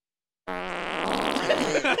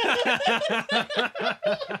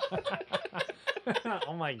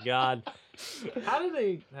 Oh my God. How do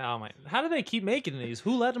they keep making these?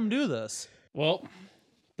 Who let them do this? Well,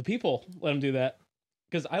 the people let them do that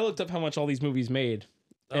because I looked up how much all these movies made,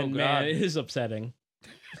 and man, it is upsetting.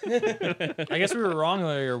 I guess we were wrong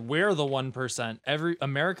earlier. We're the 1%.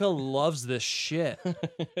 America loves this shit.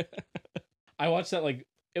 I watched that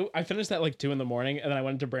I finished that 2 a.m, and then I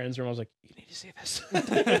went into Brandon's room. I was like, "You need to see this."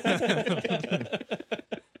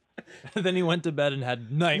 Then he went to bed and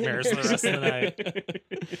had nightmares for the rest of the night.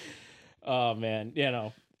 Oh man,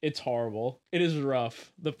 it's horrible. It is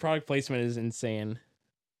rough. The product placement is insane,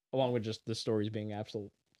 along with just the stories being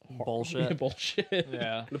absolute bullshit. Bullshit.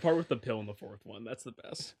 Yeah. The part with the pill in the fourth one, that's the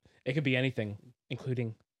best. It could be anything,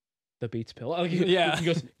 including the Beats pill. Yeah. He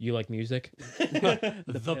goes, "You like music?"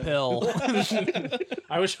 The pill.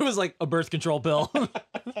 I wish it was like a birth control pill.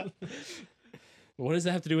 What does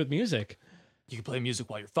that have to do with music? You can play music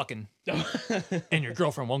while you're fucking, and your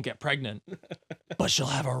girlfriend won't get pregnant, but she'll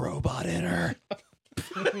have a robot in her.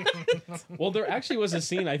 Well, there actually was a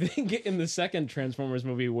scene, I think, in the second Transformers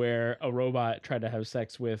movie where a robot tried to have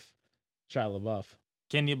sex with Shia LaBeouf.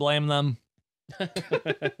 Can you blame them?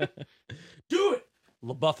 Do it!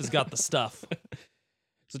 LaBeouf has got the stuff.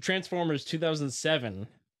 So Transformers 2007.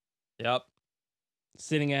 Yep.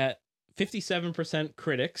 Sitting at 57%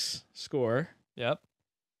 critics score. Yep.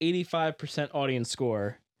 85% audience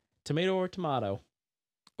score. Tomato or tomato?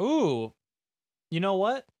 Ooh. You know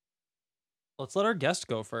what? Let's let our guest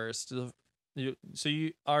go first.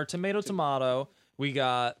 Our tomato. We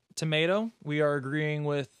got tomato. We are agreeing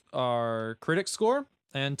with our critic score,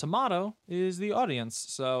 and tomato is the audience.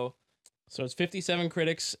 So it's 57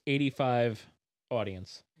 critics, 85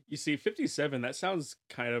 audience. You see, 57. That sounds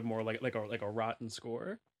kind of more like a rotten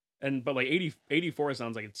score, but like 84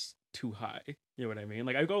 sounds like it's too high. You know what I mean?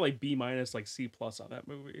 Like I'd go like B-, like C+ on that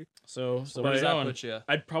movie. So where does that put you?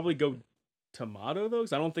 I'd probably go Tomato though,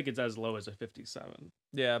 because I don't think it's as low as a 57.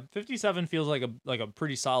 Yeah, 57 feels like a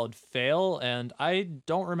pretty solid fail, and I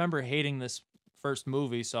don't remember hating this first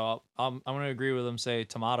movie, so I'm gonna agree with him. Say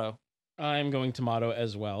Tomato. I'm going Tomato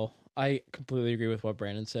as well. I completely agree with what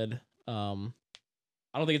Brandon said.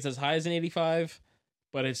 I don't think it's as high as an 85,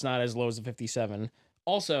 but it's not as low as a 57.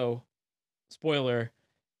 Also, spoiler,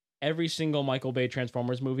 every single Michael Bay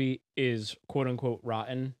Transformers movie is quote unquote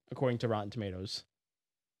rotten according to Rotten Tomatoes.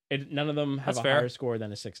 None of them have That's a fair. higher score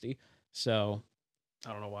than a 60. So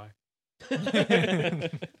I don't know why.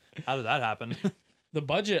 How did that happen? The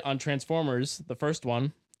budget on Transformers, the first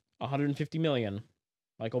one, 150 million.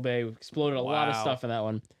 Michael Bay exploded a lot of Wow. stuff in that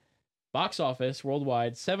one. Box office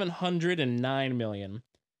worldwide, 709 million.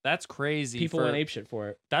 That's crazy. People went apeshit for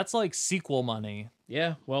it. That's like sequel money.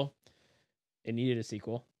 Yeah, well, it needed a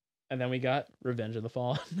sequel. And then we got Revenge of the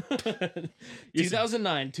Fallen.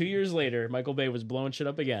 2009, 2 years later, Michael Bay was blowing shit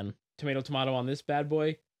up again. Tomato on this bad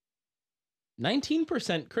boy.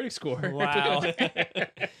 19% critic score. Wow.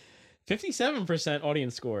 57%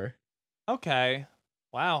 audience score. Okay.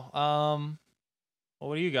 Wow. Well,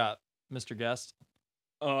 what do you got, Mr. Guest?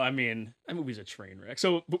 Oh, I mean, that movie's a train wreck.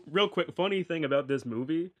 So, real quick, funny thing about this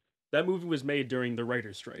movie, that movie was made during the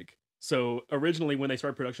writer's strike. So, originally, when they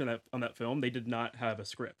started production on that film, they did not have a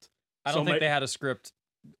script. I don't think they had a script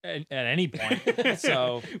at any point.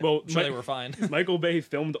 So, well, I'm sure they were fine. Michael Bay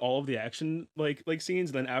filmed all of the action like scenes.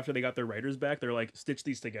 And then after they got their writers back, they're like, stitch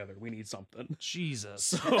these together. We need something.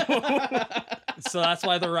 Jesus. So that's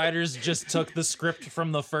why the writers just took the script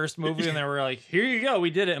from the first movie and they were like, here you go, we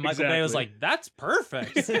did it. And Michael Bay was like, that's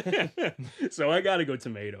perfect. So I gotta go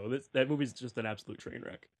Tomato. That movie's just an absolute train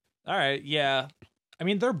wreck. All right, yeah. I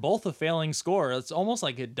mean, they're both a failing score. It's almost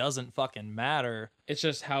like it doesn't fucking matter. It's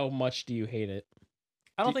just how much do you hate it?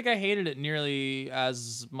 I don't think I hated it nearly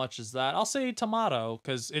as much as that. I'll say Tomato,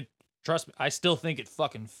 because trust me, I still think it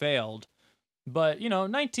fucking failed. But,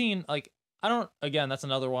 19, again, that's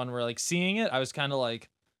another one where, seeing it, I was kind of like,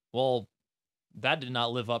 well, that did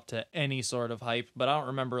not live up to any sort of hype, but I don't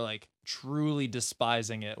remember, truly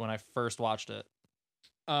despising it when I first watched it.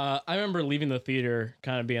 I remember leaving the theater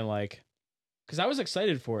kind of being like, because I was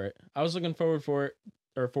excited for it. I was looking forward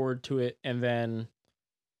to it, and then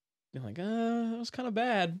being like, it was kind of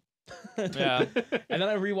bad. Yeah. And then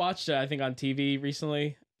I rewatched it, I think, on TV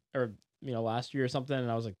recently, or, last year or something, and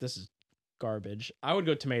I was like, this is garbage. I would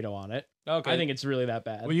go Tomato on it. Okay. I think it's really that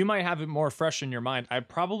bad. Well, you might have it more fresh in your mind. I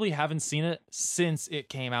probably haven't seen it since it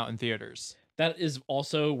came out in theaters. That is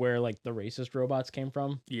also where the racist robots came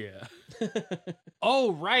from. Yeah.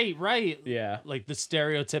 Oh, right. Yeah. Like the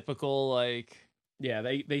stereotypical, Yeah,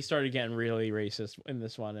 they started getting really racist in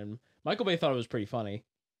this one, and Michael Bay thought it was pretty funny.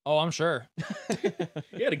 Oh, I'm sure.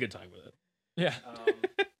 He had a good time with it. Yeah.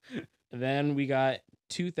 Then we got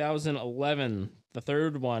 2011, the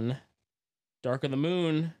third one, Dark of the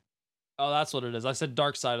Moon. Oh, that's what it is. I said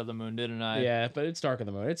Dark Side of the Moon, didn't I? Yeah, but it's Dark of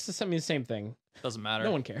the Moon. It's the same thing. Doesn't matter.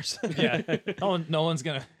 No one cares. Yeah. No one's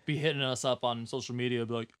gonna be hitting us up on social media,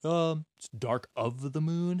 be like, it's Dark of the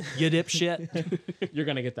Moon, you dipshit. You're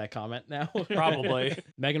gonna get that comment now. Probably.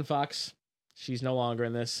 Megan Fox, she's no longer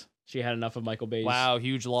in this. She had enough of Michael Bay's. Wow,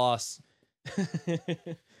 huge loss.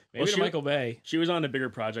 Maybe to Michael Bay. She was on the bigger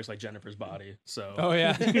projects like Jennifer's Body. So. Oh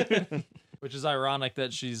yeah. Which is ironic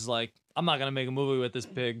that she's like, I'm not gonna make a movie with this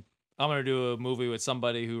pig. I'm gonna do a movie with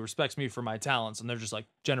somebody who respects me for my talents, and they're just like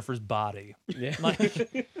Jennifer's Body. Yeah.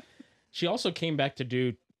 She also came back to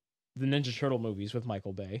do the Ninja Turtle movies with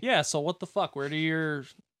Michael Bay. Yeah. So what the fuck? Where do your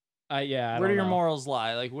where do your morals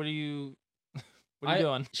lie? What are you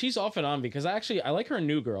doing? She's off and on because I like her in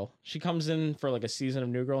New Girl. She comes in for a season of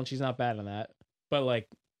New Girl, and she's not bad in that. But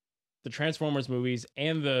the Transformers movies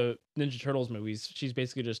and the Ninja Turtles movies, she's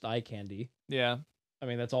basically just eye candy. Yeah. I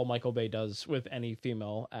mean, that's all Michael Bay does with any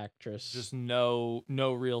female actress. Just no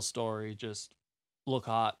real story. Just look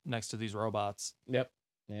hot next to these robots. Yep.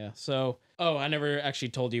 Yeah. So, I never actually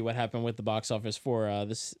told you what happened with the box office for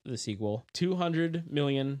the sequel. $200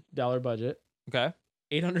 million budget. Okay.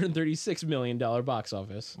 $836 million box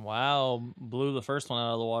office. Wow. Blew the first one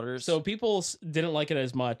out of the waters. So people didn't like it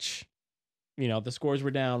as much. The scores were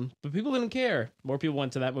down, but people didn't care. More people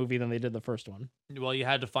went to that movie than they did the first one. Well, you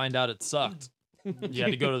had to find out it sucked. You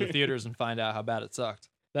had to go to the theaters and find out how bad it sucked.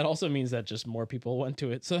 That also means that just more people went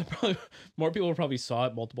to it. So more people probably saw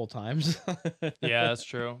it multiple times. Yeah, that's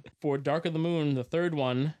true. For Dark of the Moon, the third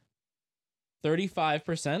one,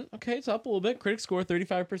 35%. Okay, it's up a little bit. Critic score,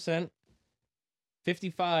 35%.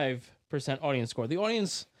 55% audience score. The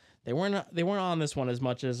audience, they weren't on this one as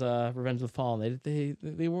much as Revenge of the Fallen.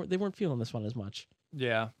 They weren't feeling this one as much.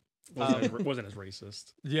 Yeah. Wasn't as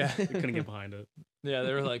racist. Yeah. They couldn't get behind it. Yeah,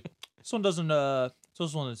 they were like, this one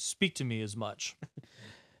doesn't speak to me as much.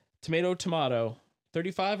 Tomato,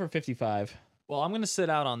 35 or 55? Well, I'm gonna sit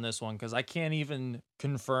out on this one because I can't even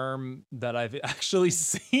confirm that I've actually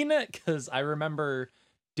seen it because I remember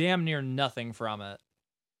damn near nothing from it,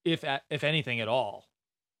 if anything at all.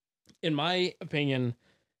 In my opinion,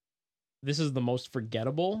 this is the most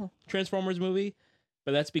forgettable Transformers movie,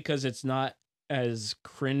 but that's because it's not as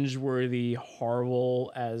cringeworthy,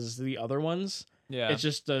 horrible as the other ones. Yeah. It's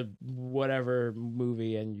just a whatever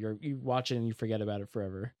movie, and you watch it and you forget about it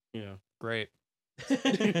forever. Yeah. Great.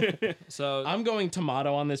 So I'm going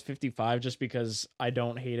tomato on this 55 just because I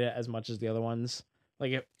don't hate it as much as the other ones.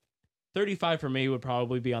 Like 35 for me would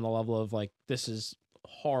probably be on the level of like, this is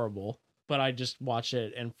horrible, but I just watched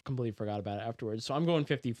it and completely forgot about it afterwards. So I'm going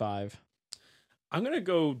 55. I'm going to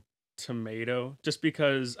go tomato just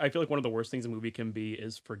because I feel like one of the worst things a movie can be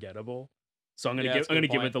is forgettable. So I'm going to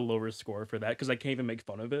give it the lower score for that because I can't even make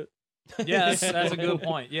fun of it. Yeah, that's a good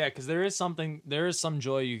point. Yeah, because there is some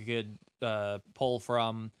joy you could pull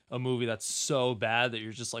from a movie that's so bad that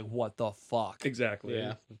you're just like, what the fuck? Exactly.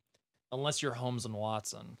 Yeah. Unless you're Holmes and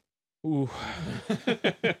Watson. Ooh.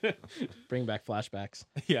 Bring back flashbacks.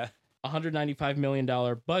 Yeah. $195 million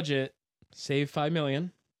budget, save $5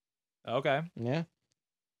 million. Okay. Yeah.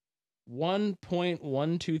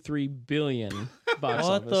 1.123 billion box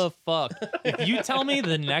What office. the fuck? If you tell me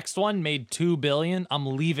the next one made $2 billion, I'm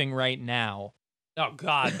leaving right now. Oh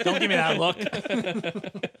God, don't give me that look.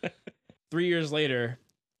 3 years later,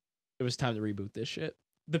 it was time to reboot this shit.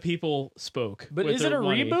 The people spoke. But with is it their a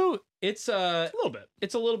money. reboot? It's a little bit.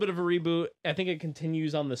 It's a little bit of a reboot. I think it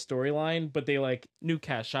continues on the storyline, but they like new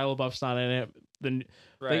cast. Shia LaBeouf's not in it.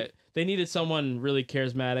 Right. They needed someone really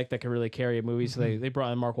charismatic that could really carry a movie, so they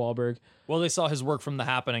brought in Mark Wahlberg. Well, they saw his work from The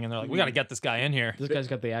Happening, and they're like, we got to get this guy in here. This guy's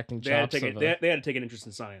got the acting They had, chops. to they had to take an interest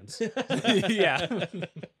in science. Yeah.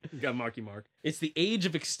 You got Marky Mark. It's the age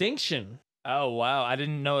of extinction. Oh wow, I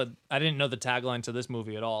didn't know the tagline to this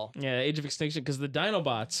movie at all. Yeah, Age of Extinction, because the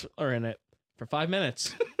Dinobots are in it for 5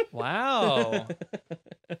 minutes. Wow.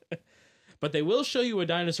 But they will show you a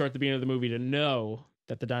dinosaur at the beginning of the movie to know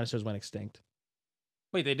that the dinosaurs went extinct.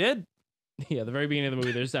 Wait, they did? Yeah, the very beginning of the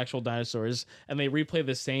movie, there's actual dinosaurs, and they replay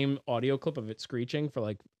the same audio clip of it screeching for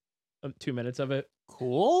like 2 minutes of it.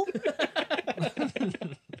 Cool.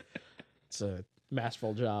 It's a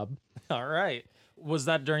masterful job. All right. Was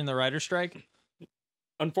that during the writer's strike?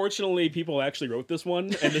 Unfortunately, people actually wrote this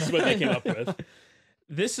one, and this is what they came up with.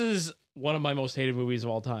 This is one of my most hated movies of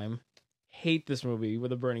all time. Hate this movie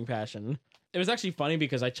with a burning passion. It was actually funny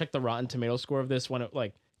because I checked the Rotten Tomato score of this when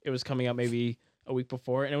it was coming out maybe a week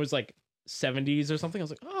before, and it was like 70s or something. I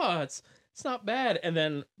was like, oh, it's not bad. And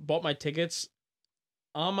then bought my tickets.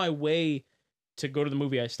 On my way to go to the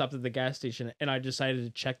movie, I stopped at the gas station and I decided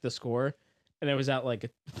to check the score, and it was at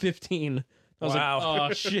like 15. I was wow.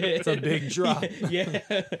 like, oh shit. It's a big drop. Yeah.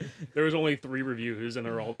 There was only 3 reviews, and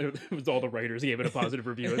it was all the writers gave it a positive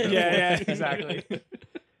review. Yeah, exactly.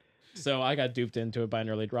 So I got duped into it by an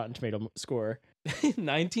early Rotten Tomato score.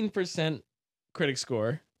 19% critic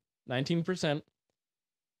score, 19%,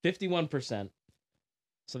 51%.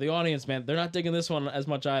 So the audience, man, they're not digging this one as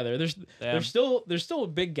much either. There's still a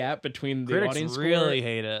big gap between the Critics audience really score.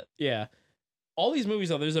 hate it. Yeah. All these movies,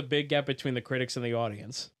 though, there's a big gap between the critics and the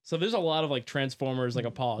audience. So there's a lot of like Transformers, like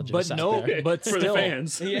apologists. But out there. but For still, the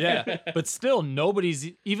fans. Yeah. But still,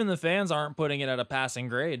 even the fans aren't putting it at a passing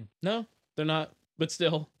grade. No, they're not. But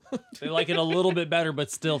still, They like it a little bit better,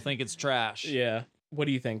 but still think it's trash. yeah. What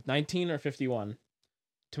do you think? 19 or 51?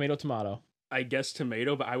 Tomato. I guess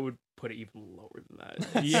tomato, but I would put it even lower than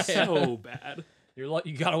that. Yeah. So bad.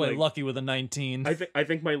 You got away lucky with a 19. I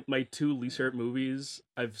think my 2 least favorite movies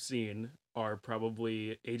I've seen are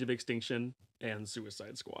probably Age of Extinction and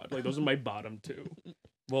Suicide Squad. Like those are my bottom 2.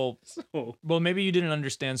 Well, maybe you didn't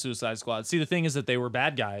understand Suicide Squad. See, the thing is that they were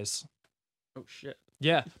bad guys. Oh shit.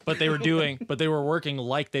 Yeah, but they were working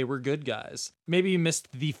like they were good guys. Maybe you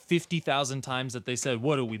missed the 50,000 times that they said,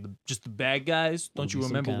 "What are we, just the bad guys? Don't you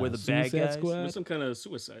remember we're the bad guys?" We're some kind of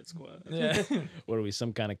Suicide Squad. Yeah. What are we,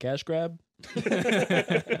 some kind of cash grab?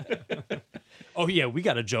 Oh yeah, we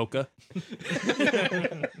got a Joker.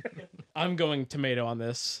 I'm going tomato on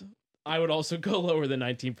this. I would also go lower than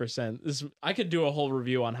 19%. I could do a whole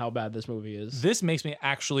review on how bad this movie is. This makes me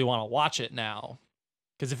actually want to watch it now.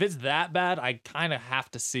 Because if it's that bad, I kind of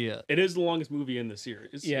have to see it. It is the longest movie in the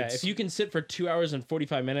series. Yeah, if you can sit for 2 hours and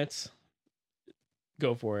 45 minutes,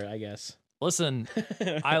 go for it, I guess. Listen,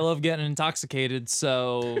 I love getting intoxicated,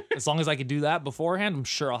 so as long as I could do that beforehand, I'm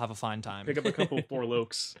sure I'll have a fine time. Pick up a couple 4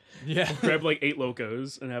 Lokes. Yeah. Grab like 8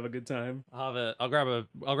 Locos and have a good time. I'll grab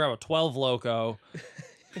a 12 Loco,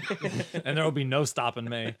 and there will be no stopping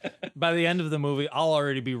me. By the end of the movie, I'll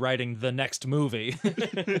already be writing the next movie.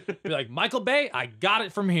 Be like, Michael Bay, I got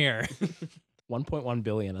it from here. 1.1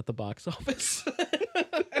 billion at the box office.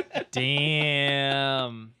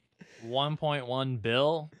 Damn. 1.1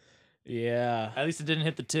 bill. Yeah. At least it didn't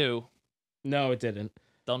hit the 2. No, it didn't.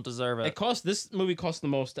 Don't deserve it. This movie cost the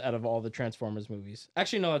most out of all the Transformers movies.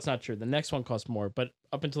 Actually, no, that's not true. The next one cost more, but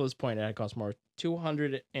up until this point, it had cost more.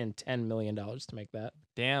 $210 million to make that.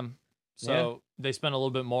 Damn. So they spent a little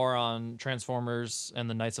bit more on Transformers and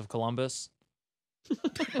the Knights of Columbus.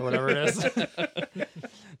 Or whatever it is.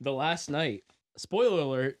 The Last Knight. Spoiler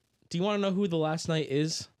alert. Do you want to know who The Last Knight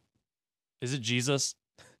is? Is it Jesus?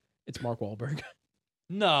 It's Mark Wahlberg.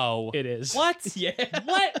 No. It is. What? Yeah.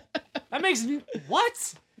 What? That makes... What?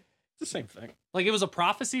 It's the same thing. Like it was a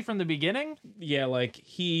prophecy from the beginning? Yeah, like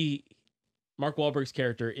Mark Wahlberg's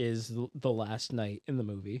character is the Last Knight in the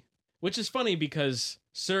movie. Which is funny because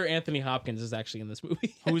Sir Anthony Hopkins is actually in this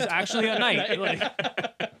movie. Who's actually a knight. Like,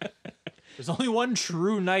 there's only one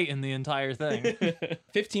true knight in the entire thing.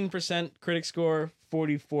 15% critic score,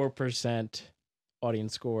 44%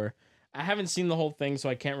 audience score. I haven't seen the whole thing, so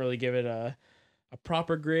I can't really give it a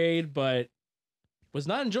proper grade, but was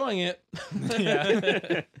not enjoying it.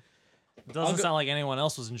 Yeah. Doesn't sound like anyone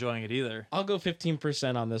else was enjoying it either. I'll go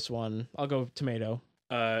 15% on this one. I'll go tomato.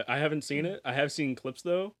 I haven't seen it. I have seen clips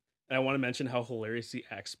though, and I want to mention how hilarious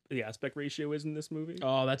the aspect ratio is in this movie.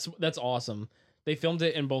 Oh, that's awesome. They filmed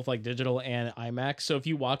it in both like digital and IMAX. So if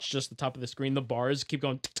you watch just the top of the screen, the bars keep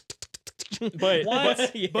going. But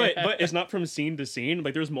Yeah. but it's not from scene to scene.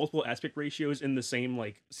 Like there's multiple aspect ratios in the same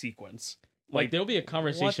like sequence. Like there'll be a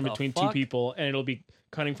conversation between two people, and it'll be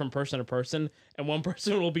cutting from person to person, and one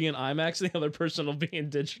person will be in IMAX, and the other person will be in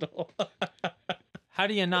digital. How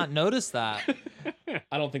do you not notice that?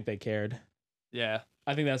 I don't think they cared. Yeah.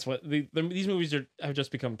 I think that's what these movies have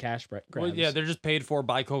just become cash grabs. Well, yeah, they're just paid for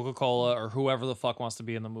by Coca-Cola or whoever the fuck wants to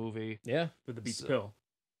be in the movie. Yeah. For the Beats pill.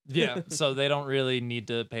 Yeah, so they don't really need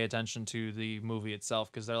to pay attention to the movie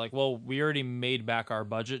itself because they're like, well, we already made back our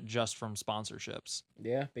budget just from sponsorships.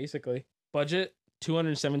 Yeah, basically. Budget,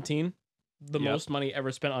 217. The most money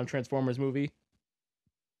ever spent on a Transformers movie.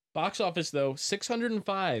 Box office, though,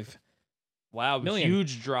 605. Wow, million.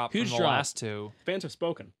 Huge drop from the last two. Fans have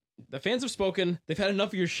spoken. The fans have spoken. They've had enough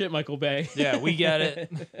of your shit, Michael Bay. Yeah, we get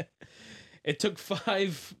it. It took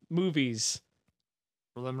 5 movies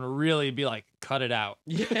for them to really be like, cut it out.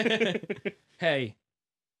 Yeah. Hey,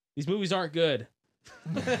 these movies aren't good.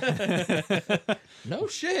 No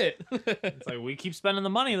shit. It's like, we keep spending the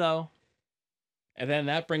money, though. And then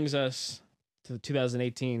that brings us to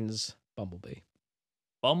 2018's Bumblebee.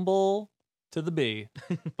 Bumble to the bee.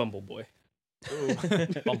 Bumbleboy.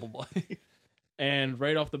 Bumbleboy. And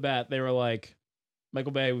right off the bat, they were like,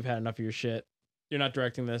 Michael Bay, we've had enough of your shit. You're not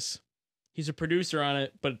directing this. He's a producer on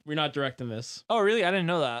it, but we're not directing this. Oh, really? I didn't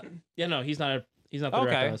know that. Yeah, no, he's not the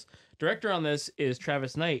director on this. Director on this is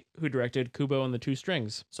Travis Knight, who directed Kubo and the Two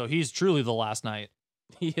Strings. So he's truly the Last Knight.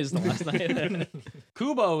 He is the Last Knight.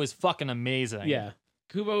 Kubo is fucking amazing. Yeah.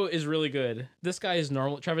 Kubo is really good. This guy is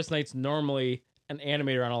normal. Travis Knight's normally an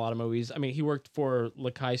animator on a lot of movies. I mean, he worked for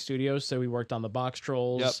Lakai Studios, so he worked on the Box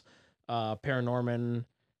Trolls, Paranorman,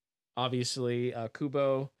 obviously,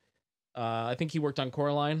 Kubo. I think he worked on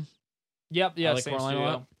Coraline. Yep, yeah, I like Coraline a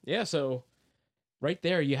lot. Yeah, so right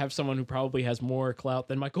there, you have someone who probably has more clout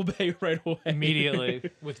than Michael Bay right away.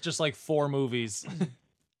 Immediately, with just like 4 movies.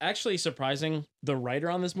 Actually, surprising, the writer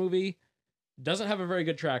on this movie doesn't have a very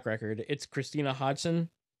good track record. It's Christina Hodson.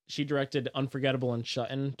 She directed Unforgettable and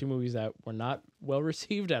Shut-In, 2 movies that were not well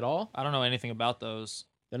received at all. I don't know anything about those.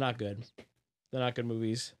 They're not good. They're not good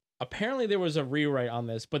movies. Apparently, there was a rewrite on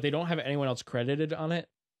this, but they don't have anyone else credited on it.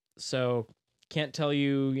 So, can't tell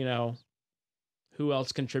you, who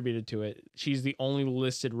else contributed to it. She's the only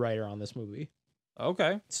listed writer on this movie.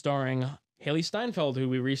 Okay. Starring Haley Steinfeld, who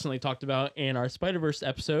we recently talked about in our Spider-Verse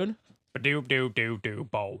episode. I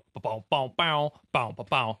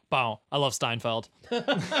love Steinfeld.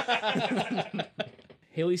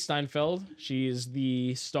 Haley Steinfeld, she is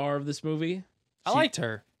the star of this movie. I liked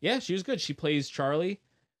her. Yeah, she was good. She plays Charlie.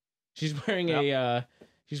 She's wearing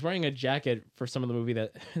a jacket for some of the movie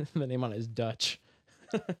that the name on it is Dutch.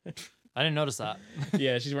 I didn't notice that.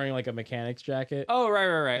 Yeah, she's wearing like a mechanic's jacket. Oh,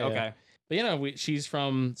 right. Yeah. Okay. But she's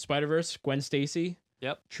from Spider-Verse, Gwen Stacy.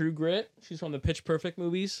 Yep. True Grit. She's from the Pitch Perfect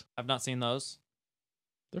movies. I've not seen those.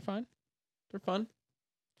 They're fine. They're fun.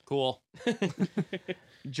 Cool.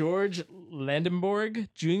 George Landenborg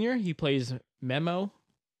Jr. He plays Memo.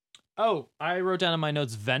 Oh, I wrote down in my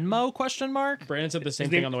notes Venmo question mark. Brandon said the same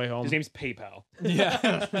thing on the way home. His name's PayPal. Yeah.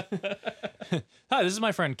 Hi, this is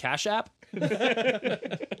my friend Cash App.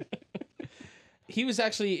 He was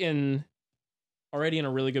actually already in a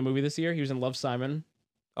really good movie this year. He was in Love, Simon,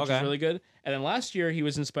 which is really good. And then last year he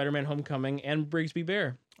was in Spider-Man: Homecoming and Brigsby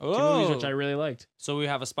Bear. Two movies which I really liked. So we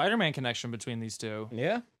have a Spider-Man connection between these two.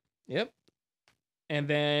 Yeah. Yep. And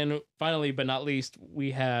then finally, but not least,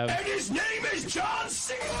 we have. And his name is John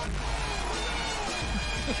Cena.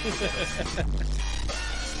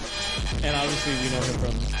 And obviously we know him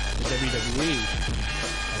from the WWE.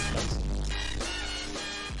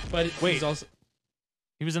 But wait, he's also.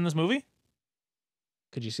 He was in this movie?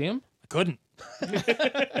 Could you see him? I couldn't.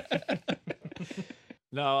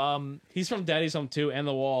 No, he's from Daddy's Home 2 and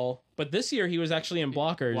The Wall. But this year he was actually in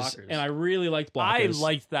Blockers. And I really liked Blockers. I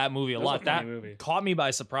liked that movie a lot. That movie. Caught me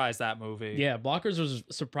by surprise, that movie. Yeah, Blockers was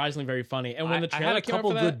surprisingly very funny. And when the I trailer had a came out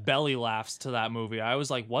couple for that, good belly laughs to that movie. I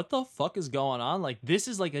was like, what the fuck is going on? Like, this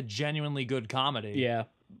is like a genuinely good comedy. Yeah.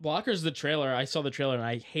 Blockers, the trailer, I saw the trailer and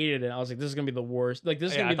I hated it. I was like, this is going to be the worst. Like,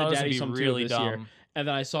 this is going to be the Daddy's Home 2 really this dumb. year. And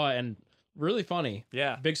then I saw it and really funny.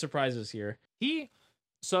 Yeah. Big surprises here.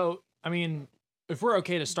 So, I mean, if we're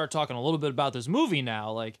okay to start talking a little bit about this movie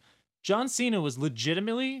now, like, John Cena was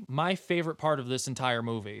legitimately my favorite part of this entire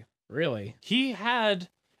movie. Really? He had,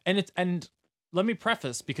 and let me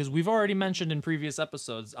preface, because we've already mentioned in previous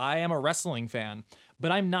episodes, I am a wrestling fan,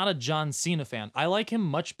 but I'm not a John Cena fan. I like him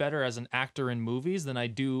much better as an actor in movies than I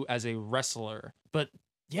do as a wrestler. But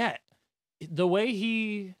yeah, the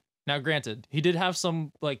way now granted, he did have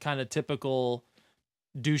some like kind of typical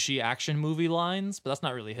douchey action movie lines, but that's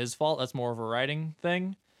not really his fault. That's more of a writing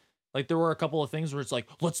thing. Like, there were a couple of things where it's like,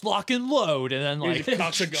 let's lock and load, and then like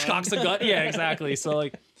cocks a gun. cocks a gun. Yeah, exactly. So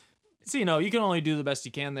like, so you know, you can only do the best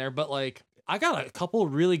you can there, but like, I got a couple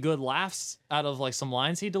really good laughs out of like some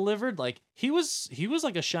lines he delivered. Like, he was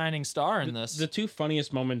like a shining star in this. The two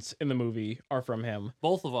funniest moments in the movie are from him.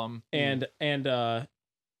 Both of them. And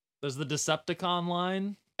there's the Decepticon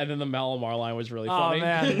line. And then the Malamar line was really funny. Oh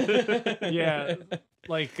man. Yeah.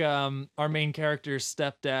 Like, our main character's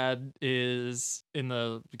stepdad is in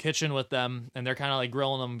the kitchen with them, and they're kind of like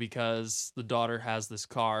grilling them because the daughter has this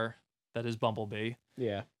car that is Bumblebee.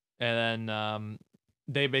 Yeah. And then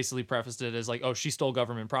they basically prefaced it as like, oh, she stole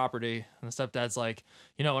government property. And the stepdad's like,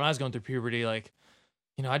 you know, when I was going through puberty, like,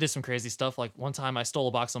 you know, I did some crazy stuff. Like, one time I stole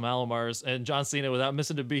a box of Malamars, and John Cena, without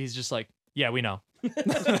missing a beat, he's just like, yeah, we know.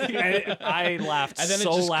 I laughed and then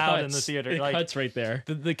so it just loud cuts. in the theater. It Like, cuts right there.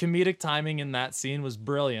 The comedic timing in that scene was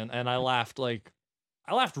brilliant, and I laughed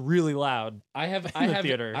really loud. I have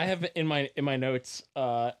theater. I have in my notes.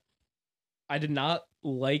 I did not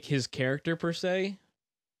like his character per se.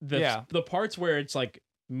 The parts where it's like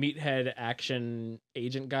meathead action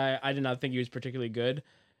agent guy, I did not think he was particularly good.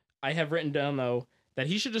 I have written down though that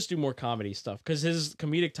he should just do more comedy stuff because his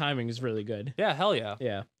comedic timing is really good. Yeah, hell yeah.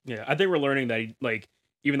 Yeah. Yeah, I think we're learning that he, like,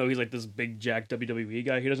 even though he's like this big jack WWE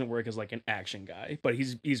guy, he doesn't work as like an action guy, but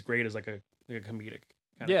he's great as like a comedic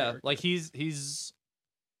kind of character. Like his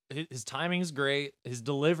timing's great. His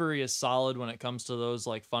delivery is solid when it comes to those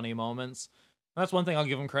like funny moments. That's one thing I'll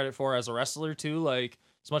give him credit for as a wrestler too. Like,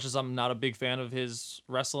 as much as I'm not a big fan of his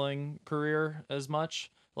wrestling career as much,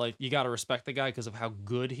 like, you got to respect the guy because of how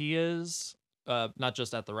good he is. Not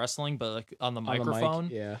just at the wrestling, but like on the microphone.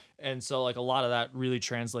 Yeah. And so like a lot of that really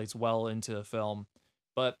translates well into film.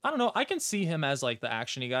 But I don't know, I can see him as like the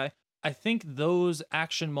actiony guy. I think those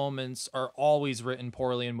action moments are always written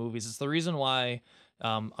poorly in movies. It's the reason why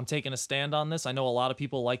I'm taking a stand on this. I know a lot of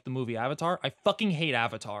people like the movie Avatar. I fucking hate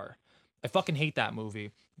Avatar. I fucking hate that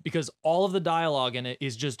movie because all of the dialogue in it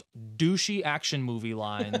is just douchey action movie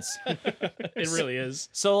lines. It really is.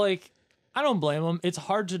 So like, I don't blame them. It's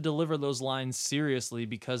hard to deliver those lines seriously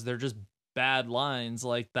because they're just bad lines.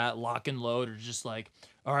 Like that lock and load are just like,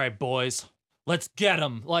 all right, boys, let's get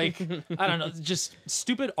them. Like, I don't know, just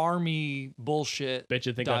stupid army bullshit. Bet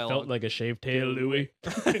you think dialogue. I felt like a shaved tail, Louis?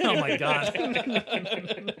 Oh my god.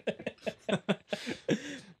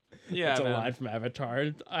 Yeah, it's a man. line from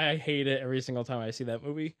Avatar. I hate it every single time I see that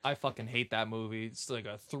movie. I fucking hate that movie. It's like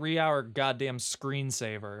a 3-hour goddamn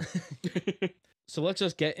screensaver. So let's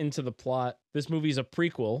just get into the plot. This movie's a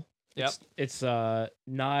prequel. Yep. It's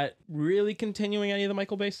not really continuing any of the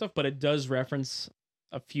Michael Bay stuff, but it does reference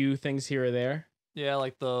a few things here or there. Yeah,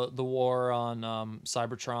 like the war on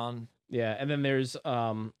Cybertron. Yeah, and then there's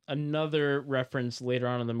another reference later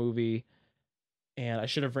on in the movie, and I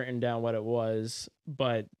should have written down what it was,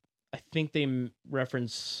 but I think they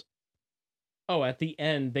reference... Oh, at the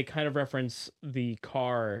end, they kind of reference the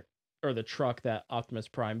car or the truck that Optimus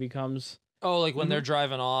Prime becomes. Oh, like when they're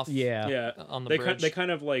driving off. Yeah. On the they bridge. they kind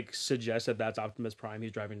of like suggest that that's Optimus Prime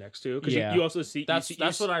he's driving next to. Because Yeah. you also see That's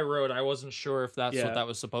what I wrote. I wasn't sure if that's what that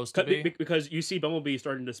was supposed to be. Because you see Bumblebee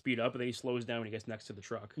starting to speed up, and then he slows down when he gets next to the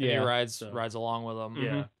truck. And he rides along with them.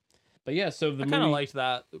 Yeah. But yeah, so the I kind of liked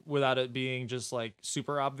that without it being just like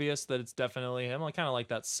super obvious that it's definitely him. I kind of like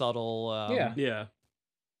that subtle. Yeah.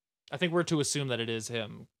 I think we're to assume that it is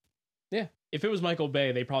him. Yeah. If it was Michael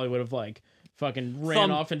Bay, they probably would have like fucking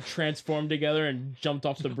ran off and transformed together and jumped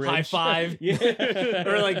off the bridge. High five. Yeah.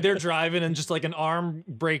 Or like they're driving and just like an arm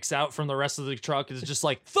breaks out from the rest of the truck. It's just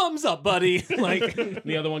like, thumbs up, buddy. Like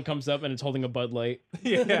the other one comes up and it's holding a Bud Light.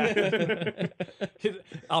 Yeah.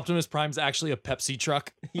 Optimus Prime's actually a Pepsi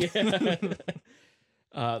truck. Yeah.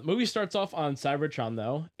 Movie starts off on Cybertron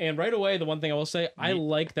though, and right away the one thing I will say, I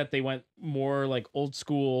like that they went more like old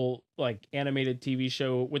school, like animated TV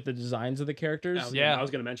show with the designs of the characters. I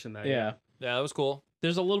was gonna mention that. Yeah, that was cool.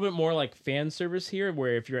 There's a little bit more like fan service here,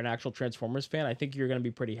 where if you're an actual Transformers fan, I think you're gonna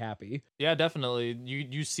be pretty happy. Yeah, definitely.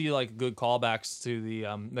 You see like good callbacks to the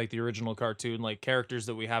like the original cartoon, like characters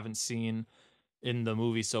that we haven't seen in the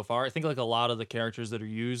movie so far. I think like a lot of the characters that are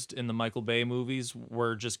used in the Michael Bay movies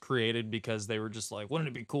were just created because they were just like, wouldn't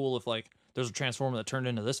it be cool if like there's a Transformer that turned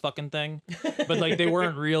into this fucking thing? But like they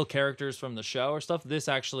weren't real characters from the show or stuff. This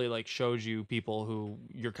actually like shows you people who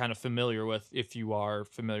you're kind of familiar with if you are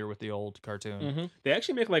familiar with the old cartoon. They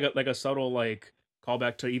actually make like a subtle like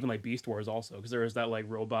callback to even like Beast Wars also, because there is that like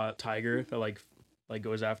robot tiger that like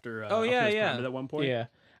goes after Optimus Prime at one point. Yeah,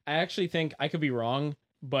 I actually think, I could be wrong,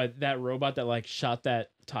 but that robot that like shot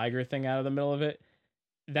that tiger thing out of the middle of it,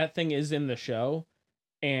 that thing is in the show.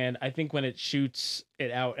 And I think when it shoots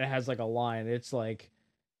it out, it has like a line. It's like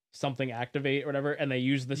something activate or whatever. And they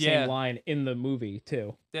use the same line in the movie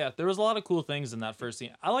too. Yeah, there was a lot of cool things in that first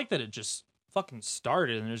scene. I like that it just fucking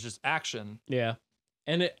started and there's just action. Yeah.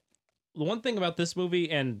 And the one thing about this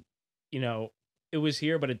movie, and you know, it was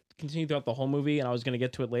here, but it continued throughout the whole movie, and I was going to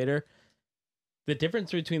get to it later. The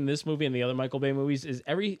difference between this movie and the other Michael Bay movies is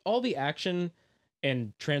all the action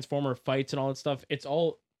and Transformer fights and all that stuff, it's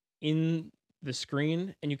all in the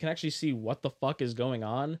screen, and you can actually see what the fuck is going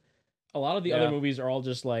on. A lot of the other movies are all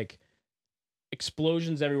just like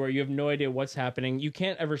explosions everywhere. You have no idea what's happening. You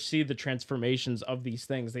can't ever see the transformations of these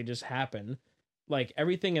things. They just happen. Like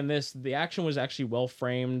everything in this, the action was actually well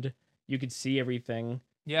framed. You could see everything.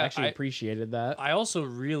 Yeah, I actually appreciated that. I also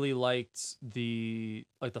really liked the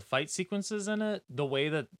fight sequences in it. The way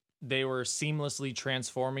that they were seamlessly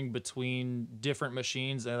transforming between different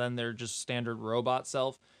machines and then their just standard robot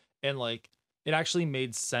self. And like it actually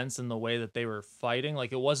made sense in the way that they were fighting.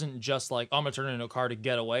 Like it wasn't just like, I'm gonna turn into a car to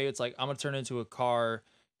get away. It's like, I'm gonna turn into a car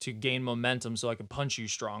to gain momentum so I can punch you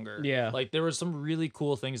stronger. Yeah. Like there was some really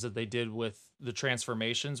cool things that they did with the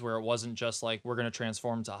transformations where it wasn't just like, we're gonna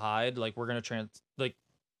transform to hide. Like we're gonna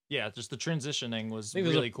just the transitioning was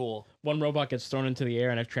really cool. One robot gets thrown into the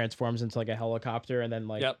air and it transforms into like a helicopter, and then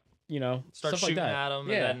like, you know, starts stuff shooting like that. at him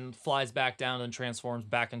and then flies back down and transforms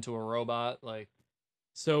back into a robot. Like,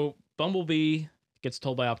 so Bumblebee gets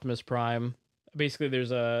told by Optimus Prime, basically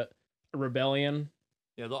there's a rebellion.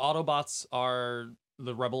 Yeah, the Autobots are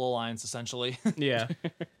the Rebel Alliance essentially. Yeah,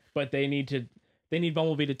 but they need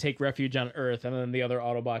Bumblebee to take refuge on Earth, and then the other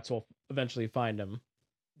Autobots will eventually find him.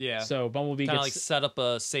 Yeah. So Bumblebee kind gets of like set up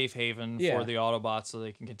a safe haven for the Autobots so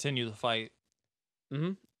they can continue the fight.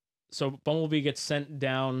 Mm-hmm. So Bumblebee gets sent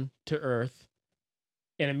down to Earth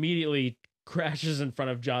and immediately crashes in front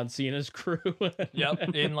of John Cena's crew.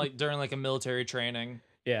 Yep, in like during like a military training.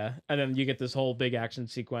 Yeah, and then you get this whole big action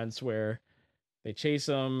sequence where they chase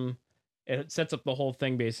him. It sets up the whole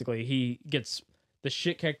thing basically. He gets the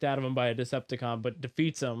shit kicked out of him by a Decepticon, but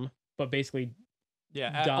defeats him, but basically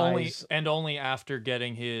dies. Only after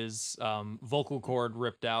getting his vocal cord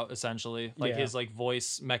ripped out, essentially. Like his like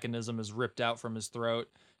voice mechanism is ripped out from his throat,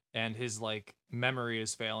 and his like memory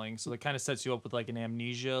is failing. So it kind of sets you up with like an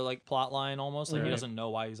amnesia like plot line almost. Like he doesn't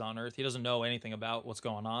know why he's on Earth. He doesn't know anything about what's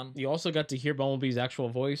going on. You also got to hear Bumblebee's actual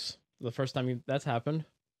voice the first time that's happened.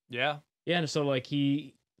 Yeah. Yeah, and so like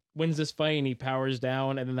he wins this fight and he powers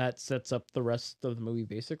down, and then that sets up the rest of the movie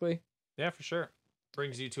basically. Yeah, for sure.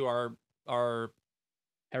 Brings you to our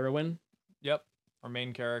heroine. Yep, our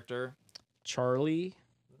main character, Charlie.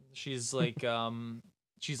 She's like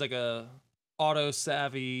she's like a auto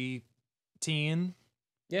savvy teen.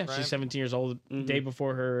 Yeah, right? She's 17 years old, day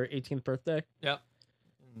before her 18th birthday. Yep.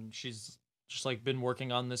 And she's just like been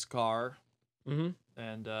working on this car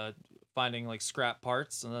and finding like scrap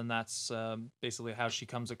parts, and then that's basically how she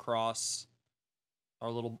comes across our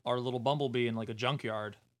little Bumblebee in like a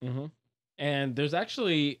junkyard. And there's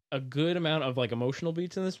actually a good amount of like emotional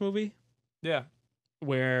beats in this movie. Yeah.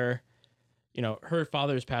 Where, you know, her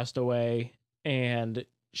father's passed away and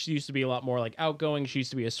she used to be a lot more like outgoing. She used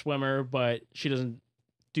to be a swimmer, but she doesn't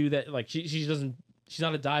do that. Like she's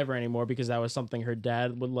not a diver anymore because that was something her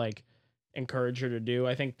dad would like encourage her to do.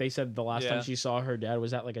 I think they said the last time she saw her dad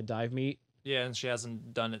was at like a dive meet. Yeah, and she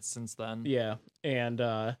hasn't done it since then. Yeah. And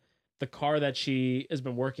the car that she has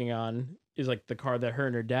been working on is like the car that her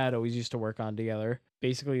and her dad always used to work on together.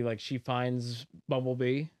 Basically, like she finds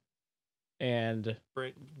Bumblebee and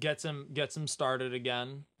gets him started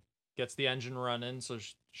again, gets the engine running so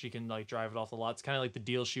she can like drive it off the lot. It's kind of like the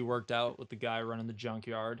deal she worked out with the guy running the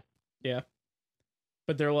junkyard. Yeah.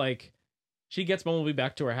 But they're like, she gets Bumblebee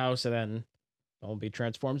back to her house and then Bumblebee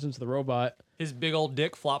transforms into the robot. His big old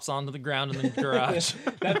dick flops onto the ground in the garage.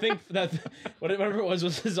 Whatever it was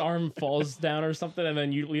his arm falls down or something, and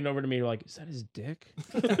then you lean over to me, you're like, is that his dick?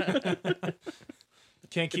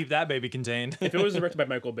 Can't keep that baby contained. If it was directed by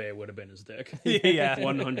Michael Bay, it would have been his dick. Yeah.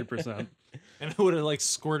 100%. And it would have like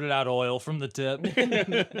squirted out oil from the tip.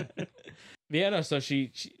 Yeah, no, so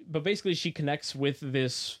but basically she connects with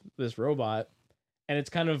this robot, and it's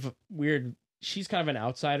kind of weird. She's kind of an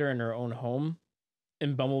outsider in her own home,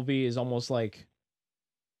 and Bumblebee is almost like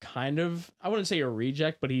kind of, I wouldn't say a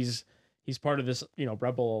reject, but he's part of this, you know,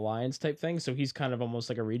 Rebel Alliance type thing, so he's kind of almost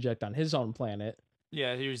like a reject on his own planet.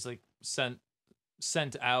 Yeah, he was like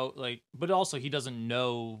sent out, like, but also he doesn't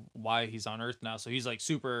know why he's on Earth now, so he's like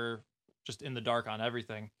super just in the dark on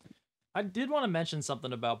everything. I did want to mention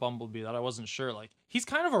something about Bumblebee that I wasn't sure. Like, he's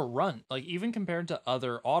kind of a runt, like even compared to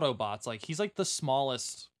other Autobots. Like, he's like the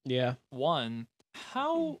smallest one.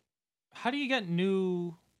 How do you get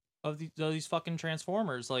new of these fucking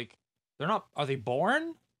Transformers? Like, are they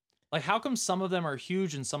born? Like, how come some of them are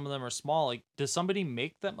huge and some of them are small? Like, does somebody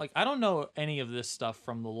make them? Like, I don't know any of this stuff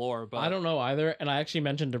from the lore, but I don't know either. And I actually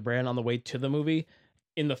mentioned to Brand on the way to the movie,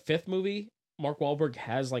 in the 5th movie, Mark Wahlberg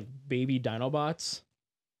has like baby Dinobots.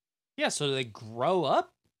 Yeah, so do they grow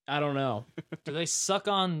up? I don't know. Do they suck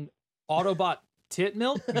on Autobot tit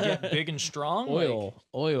milk and get big and strong?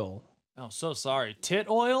 Oil. Oh, so sorry. Tit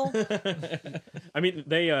oil? I mean,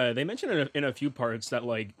 they mentioned in a few parts that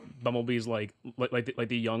like Bumblebee's like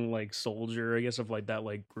the young like soldier, I guess, of like that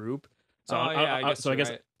like group. So I guess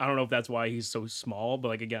right. I don't know if that's why he's so small, but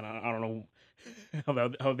like again, I don't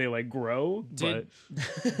know how they like grow. Did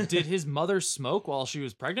his mother smoke while she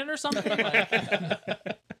was pregnant or something?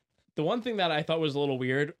 Like... The one thing that I thought was a little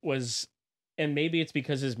weird was, and maybe it's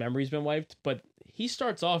because his memory's been wiped, but he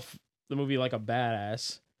starts off the movie like a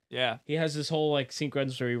badass. Yeah. He has this whole like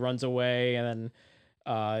sequence where he runs away and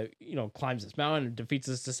then climbs this mountain and defeats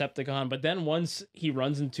this Decepticon. But then once he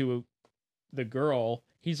runs into the girl,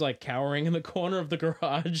 he's like cowering in the corner of the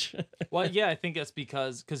garage. Well, yeah, I think that's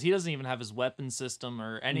because he doesn't even have his weapon system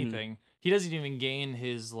or anything. He doesn't even gain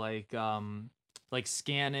his like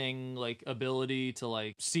scanning like ability to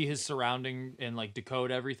like see his surrounding and like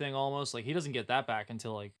decode everything almost. Like, he doesn't get that back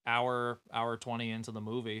until like hour 20 into the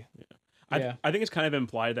movie. Yeah. I think it's kind of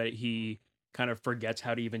implied that he kind of forgets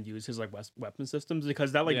how to even use his like weapon systems,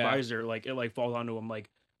 because that like visor, like it like falls onto him like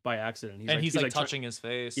by accident. He's like touching his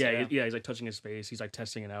face. Yeah, he's like touching his face. He's like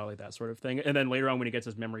testing it out, like that sort of thing. And then later on, when he gets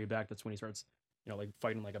his memory back, that's when he starts, like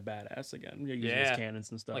fighting like a badass again, using his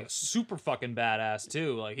cannons and stuff. Like super fucking badass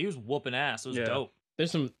too. Like, he was whooping ass. It was dope.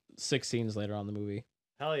 There's some sick scenes later on in the movie.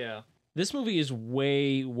 Hell yeah. This movie is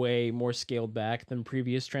way, way more scaled back than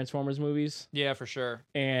previous Transformers movies. Yeah, for sure.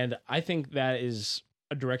 And I think that is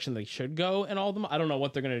a direction they should go in all of them. I don't know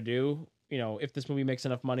what they're going to do. If this movie makes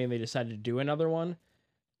enough money and they decide to do another one,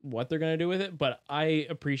 what they're going to do with it. But I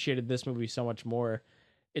appreciated this movie so much more.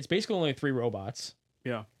 It's basically only 3 robots.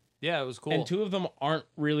 Yeah. Yeah, it was cool. And 2 of them aren't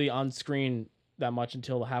really on screen that much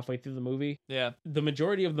until halfway through the movie. Yeah. The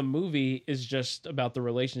majority of the movie is just about the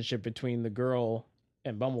relationship between the girl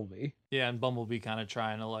and Bumblebee. Yeah, and Bumblebee kind of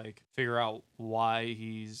trying to like figure out why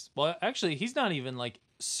he's not even like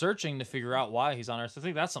searching to figure out why he's on Earth. I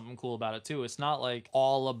think that's something cool about it too. It's not like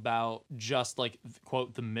all about just like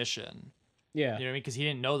quote the mission. Yeah. You know what I mean? Because he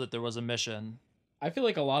didn't know that there was a mission. I feel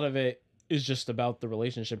like a lot of it is just about the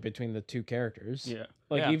relationship between the 2 characters. Yeah.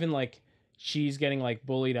 Like even like she's getting like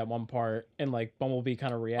bullied at one part and like Bumblebee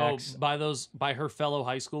kind of reacts by her fellow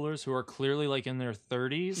high schoolers who are clearly like in their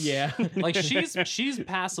 30s. Yeah. Like she's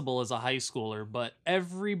passable as a high schooler, but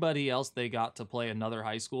everybody else they got to play another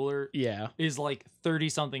high schooler is like 30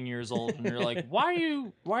 something years old, and they're like,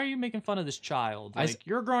 why are you making fun of this child? Like,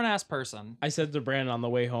 you're a grown ass person. I said to Brandon on the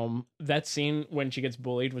way home, that scene when she gets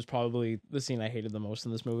bullied was probably the scene I hated the most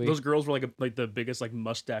in this movie. Those girls were like the biggest like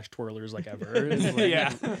mustache twirlers like ever.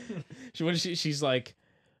 Yeah. She's like,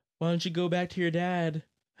 why don't you go back to your dad?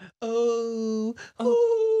 Oh,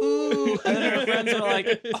 ooh. And then her friends are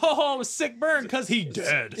like, oh, sick burn because he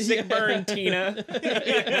dead. Sick burn, Tina.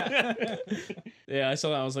 Yeah, I saw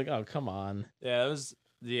that. I was like, oh, come on.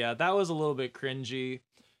 Yeah, that was a little bit cringy.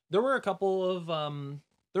 There were a couple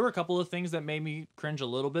of things that made me cringe a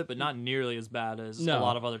little bit, but not nearly as bad as a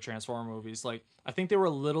lot of other Transformer movies. Like, I think they were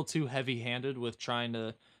a little too heavy-handed with trying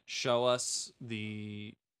to show us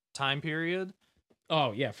the time period.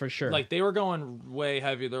 Oh, yeah, for sure. Like, they were going way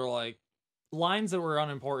heavy. They were like, lines that were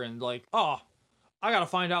unimportant, like, oh, I gotta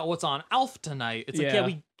find out what's on Alf tonight. It's like, yeah,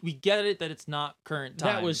 we get it that it's not current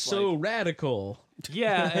time. That was so radical.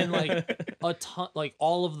 Yeah, and like a ton, like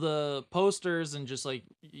all of the posters and just like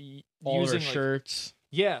all using her shirts.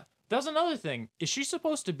 Yeah, that's another thing. Is she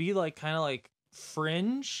supposed to be like kind of like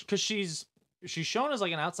fringe? Because she's shown as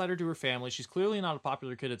like an outsider to her family. She's clearly not a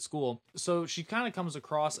popular kid at school, so she kind of comes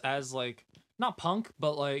across as like not punk,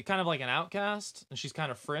 but like kind of like an outcast, and she's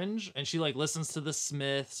kind of fringe. And she like listens to the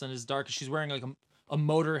Smiths and is dark. She's wearing like a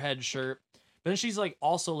Motorhead shirt, but then she's like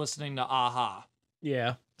also listening to Aha.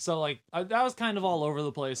 Yeah. So like that was kind of all over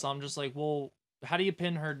the place. So I'm just like, well, how do you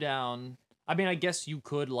pin her down? I mean, I guess you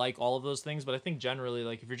could like all of those things, but I think generally,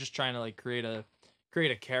 like if you're just trying to like create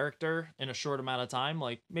a character in a short amount of time,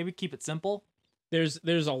 like maybe keep it simple. There's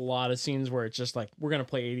a lot of scenes where it's just like we're gonna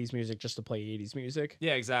play 80s music just to play 80s music.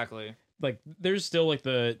 Yeah, exactly. Like there's still like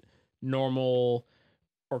the normal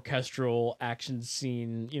orchestral action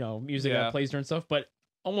scene, music that plays during stuff, but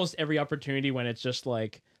almost every opportunity when it's just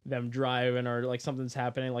like them driving or like something's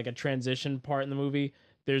happening, like a transition part in the movie,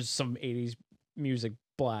 there's some 80s music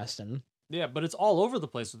blasting. Yeah, but it's all over the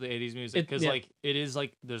place with the 80s music because like it is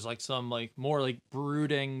like there's like some like more like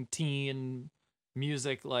brooding teen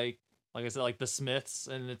music like I said, like the Smiths,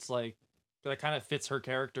 and it's like that kind of fits her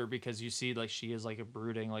character because you see like she is like a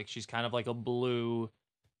brooding, like she's kind of like a blue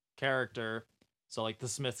character, so like the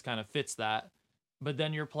Smiths kind of fits that. But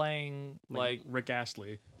then you're playing like Rick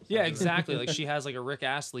Astley. Yeah, exactly. Like she has like a Rick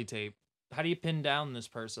Astley tape. How do you pin down this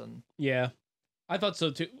person? Yeah, I thought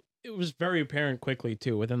so too. It was very apparent quickly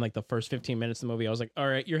too. Within like the first 15 minutes of the movie, I was like, all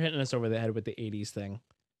right, you're hitting us over the head with the 80s thing.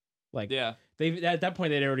 Like, yeah, they at that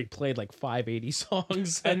point they'd already played like 5 80s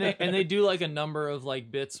songs, and they do like a number of like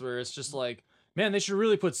bits where it's just like, man, they should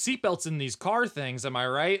really put seatbelts in these car things. Am I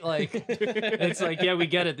right? Like, it's like, yeah, we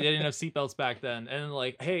get it. They didn't have seatbelts back then. And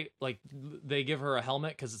like, hey, like they give her a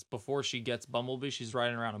helmet because it's before she gets Bumblebee. She's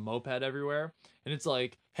riding around a moped everywhere. And it's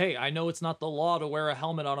like, hey, I know it's not the law to wear a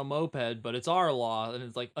helmet on a moped, but it's our law. And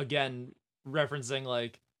it's like, again, referencing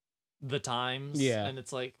like the times. Yeah. And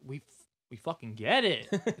it's like, we fucking get it.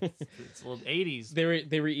 It's a little 80s.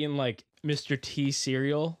 They were eating like Mr. T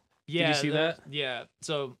cereal. Yeah, did you see that? Yeah.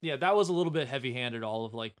 So yeah, that was a little bit heavy-handed. All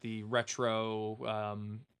of like the retro,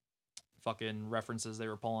 fucking references they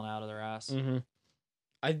were pulling out of their ass. Mm-hmm.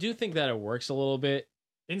 I do think that it works a little bit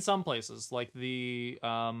in some places, like the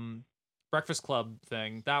Breakfast Club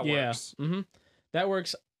thing. That works. Mm-hmm. That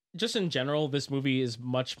works. Just in general, this movie is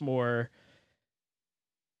much more.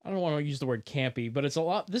 I don't want to use the word campy, but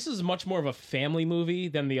this is much more of a family movie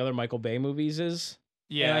than the other Michael Bay movies is.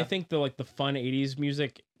 Yeah. And I think the fun 80s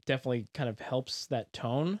music definitely kind of helps that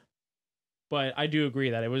tone. But I do agree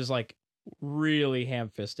that it was like really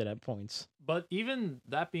ham-fisted at points. But even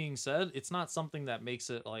that being said, it's not something that makes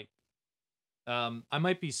it like I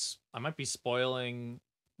might be spoiling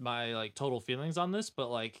my like total feelings on this, but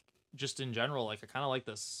like just in general, like I kind of like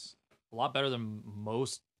this a lot better than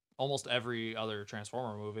almost every other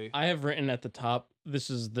Transformer movie. I have written at the top, this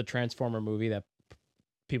is the Transformer movie that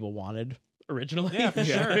people wanted originally. Yeah, for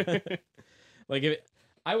sure. Like,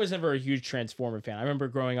 I was never a huge Transformer fan. I remember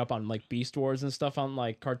growing up on like Beast Wars and stuff on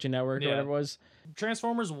like Cartoon Network or whatever it was.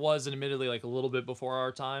 Transformers was admittedly like a little bit before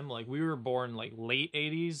our time. Like we were born like late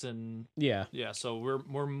 80s and yeah, so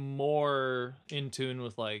we're more in tune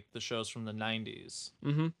with like the shows from the 90s.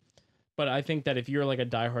 Mm-hmm. But I think that if you're like a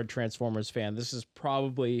diehard Transformers fan, this is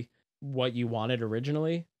probably what you wanted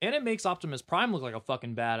originally. And it makes Optimus Prime look like a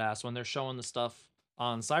fucking badass when they're showing the stuff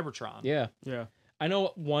on Cybertron. Yeah. I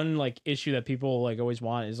know one like issue that people like always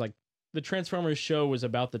want is like the Transformers show was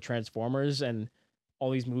about the Transformers, and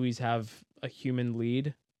all these movies have a human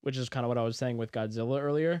lead, which is kind of what I was saying with Godzilla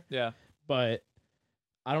earlier. Yeah. But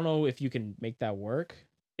I don't know if you can make that work.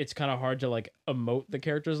 It's kind of hard to like emote the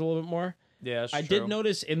characters a little bit more. Yeah, that's I true. did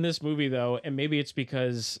notice in this movie though, and maybe it's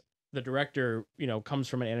because the director, comes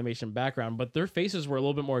from an animation background, but their faces were a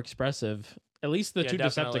little bit more expressive. At least the two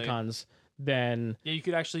definitely. Decepticons. Then you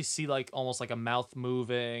could actually see like almost like a mouth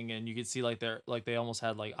moving, and you could see like they almost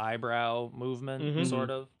had like eyebrow movement, sort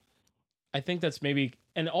of. I think that's maybe,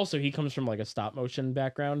 and also he comes from like a stop motion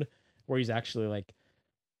background where he's actually like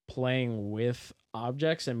playing with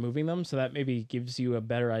objects and moving them, so that maybe gives you a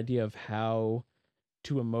better idea of how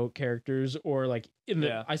to emote characters, or like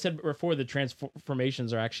I said before, the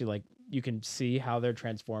transformations are actually like you can see how they're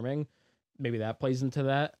transforming. Maybe that plays into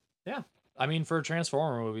that. Yeah. I mean, for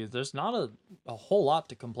Transformer movies, there's not a whole lot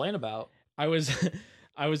to complain about. I was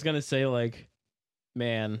gonna say, like,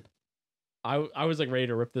 man, I was like ready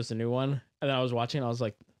to rip this a new one, and then I was watching, and I was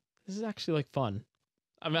like, this is actually like fun.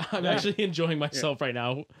 I'm actually enjoying myself right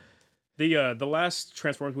now. The last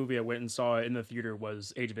Transformers movie I went and saw in the theater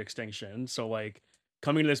was Age of Extinction. So like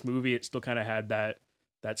coming to this movie, it still kind of had that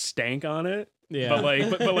stank on it. Yeah. But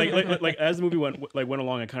like as the movie went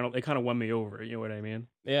along, it kind of won me over. You know what I mean?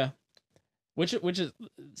 Yeah. Which is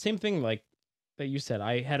same thing like that you said.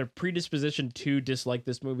 I had a predisposition to dislike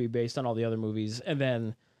this movie based on all the other movies, and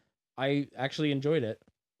then I actually enjoyed it.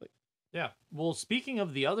 Yeah. Well, speaking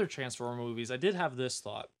of the other Transformer movies, I did have this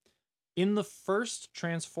thought. In the first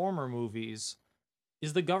Transformer movies,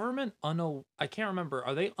 is the government I can't remember.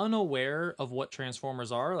 Are they unaware of what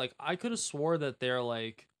Transformers are? Like, I could have swore that they're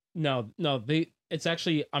like... No, it's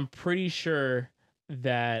actually, I'm pretty sure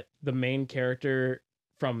that the main character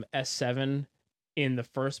from S7 in the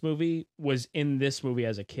first movie was in this movie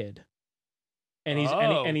as a kid. And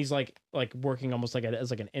he's like working almost like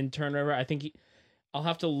as like an intern or whatever. I think I'll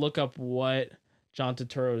have to look up what John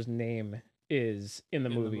Turturro's name is in the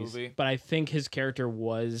movies. But I think his character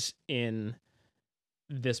was in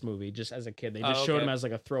this movie just as a kid. They just showed him as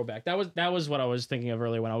like a throwback. That was what I was thinking of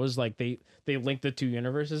earlier when I was like they linked the two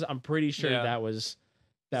universes. I'm pretty sure that was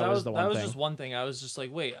the one thing. That was just one thing. I was just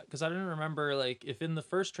like, wait, because I didn't remember, like, if in the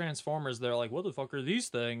first Transformers they're like, what the fuck are these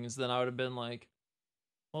things? Then I would have been like,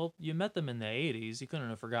 well, you met them in the 80s. You couldn't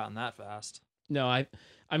have forgotten that fast. No,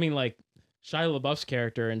 I mean, like, Shia LaBeouf's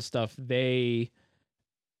character and stuff, they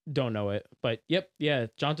don't know it. But yeah,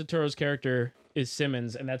 John Turturro's character is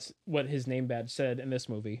Simmons, and that's what his name badge said in this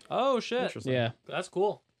movie. Oh shit! Yeah, that's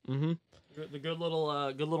cool. Mm-hmm. The good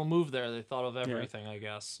little move there. They thought of everything, I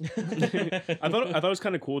guess. I thought it was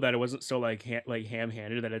kind of cool that it wasn't so like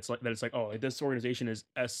ham-handed, that it's like oh, like, this organization is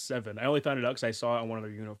S7. I only found it out because I saw it on one of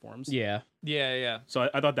their uniforms. Yeah. So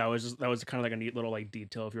I thought that was kind of like a neat little like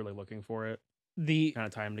detail if you're like looking for it. The kind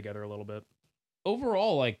of tie them together a little bit.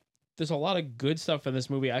 Overall, like, there's a lot of good stuff in this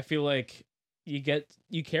movie. I feel like you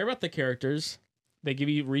care about the characters. They give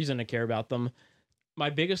you reason to care about them. My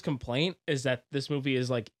biggest complaint is that this movie is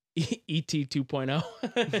like E.T.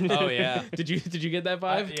 2.0. Oh yeah. Did you get that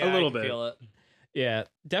vibe? Yeah, a little I can bit. Feel it. Yeah,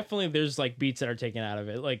 definitely. There's like beats that are taken out of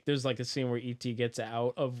it. Like there's like a scene where E.T. gets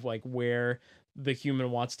out of like where the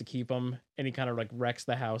human wants to keep him, and he kind of like wrecks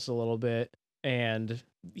the house a little bit, and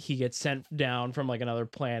he gets sent down from like another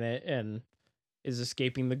planet and is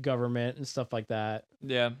escaping the government and stuff like that.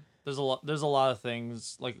 Yeah, there's a lot of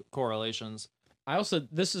things like correlations. I also,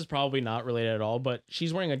 this is probably not related at all, but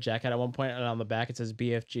she's wearing a jacket at one point, and on the back it says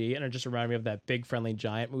BFG, and it just reminded me of that Big Friendly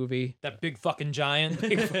Giant movie. That big fucking giant.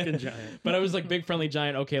 Big fucking giant. But I was like, Big Friendly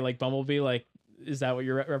Giant, okay, like Bumblebee, like, is that what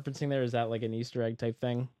you're referencing there? Is that like an Easter egg type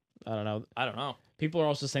thing? I don't know. People are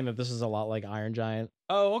also saying that this is a lot like Iron Giant.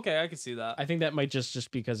 Oh, okay, I can see that. I think that might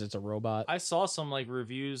just because it's a robot. I saw some like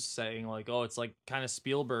reviews saying like, oh, it's like kind of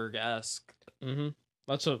Spielberg-esque. Mm-hmm.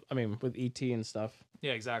 That's what I mean with E.T. and stuff.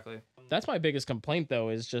 Yeah, exactly. That's my biggest complaint though,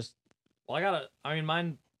 is just. Well, I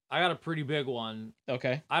got a pretty big one.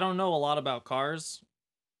 Okay. I don't know a lot about cars,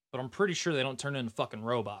 but I'm pretty sure they don't turn into fucking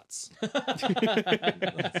robots.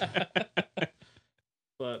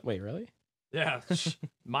 But wait, really? Yeah,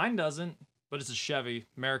 mine doesn't. But it's a Chevy,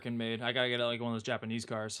 American made. I gotta get like one of those Japanese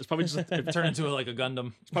cars. It's probably just it turned into like a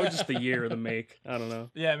Gundam. It's probably just the year or the make. I don't know.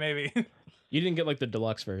 Yeah, maybe. You didn't get like the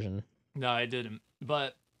deluxe version. No, I didn't.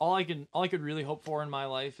 But all I could really hope for in my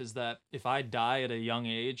life is that if I die at a young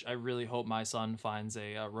age, I really hope my son finds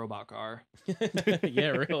a robot car. Yeah,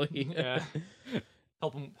 really. Yeah.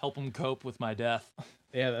 Help him cope with my death.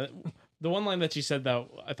 Yeah. The one line that she said that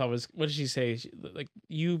I thought was, what did she say? Like,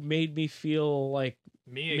 you made me feel like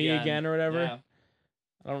me again or whatever. Yeah.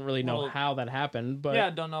 I don't really know how that happened, but yeah, I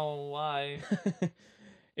don't know why.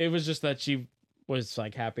 It was just that she was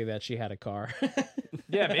like happy that she had a car.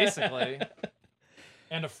 Yeah, basically.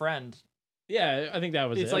 And a friend. Yeah, I think that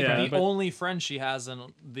was it's like the only friend she has in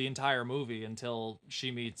the entire movie until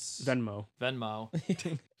she meets Venmo.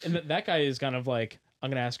 And that guy is kind of like, I'm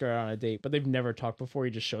gonna ask her out on a date, but they've never talked before.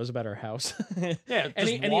 He just shows up at her house. Yeah,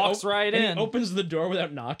 just walks right in. He opens the door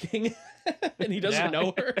without knocking, and he doesn't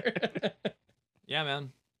know her. Yeah,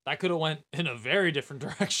 man, that could have went in a very different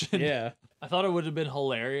direction. Yeah, I thought it would have been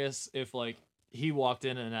hilarious if like he walked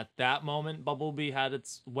in and at that moment Bumblebee had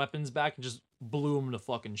its weapons back and just blew him to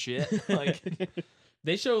fucking shit. Like,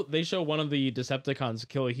 They show one of the Decepticons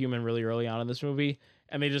kill a human really early on in this movie,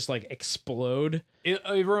 and they just like explode. It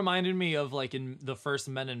reminded me of like in the first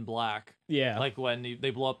Men in Black. Yeah. Like when they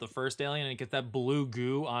blow up the first alien and it gets that blue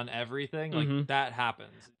goo on everything. Like that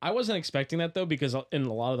happens. I wasn't expecting that though, because in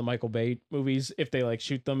a lot of the Michael Bay movies, if they like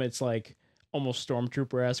shoot them, it's like almost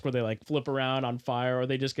Stormtrooper-esque, where they like flip around on fire, or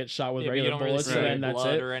they just get shot with regular bullets, and then that's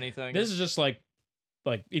it. Or anything. This is just like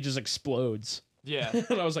it just explodes. Yeah.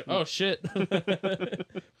 And I was like, oh shit.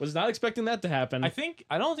 Was not expecting that to happen.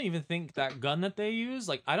 I don't even think that gun that they use,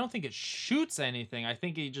 like, I don't think it shoots anything. I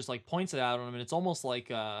think he just like points it out on him, and it's almost like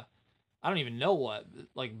I don't even know what,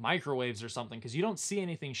 like microwaves or something, because you don't see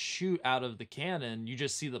anything shoot out of the cannon. You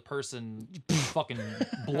just see the person fucking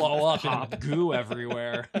blow up and goo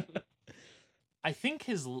everywhere. I think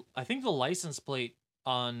the license plate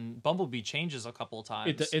on Bumblebee changes a couple of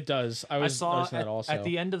times. It does. I saw noticing that also. At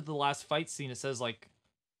the end of the last fight scene, it says like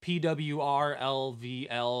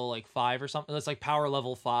PWRLVL like 5 or something. That's like power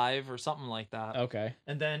level 5 or something like that. Okay.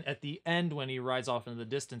 And then at the end, when he rides off into the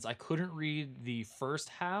distance, I couldn't read the first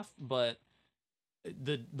half, but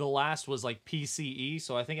the last was like PCE,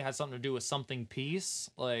 so I think it had something to do with something peace.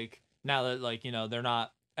 Like now that like, you know, they're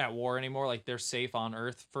not at war anymore, like they're safe on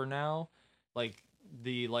Earth for now. Like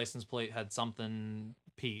the license plate had something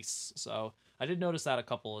peace. So I did notice that a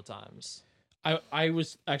couple of times. I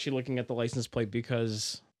was actually looking at the license plate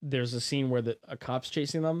because there's a scene where a cop's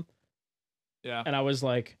chasing them. Yeah. And I was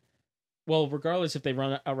like, well, regardless if they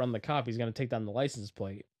outrun the cop, he's going to take down the license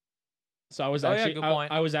plate. So I was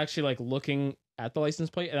I was actually like looking at the license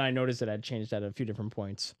plate, and I noticed it had changed at a few different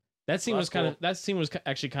points. That scene was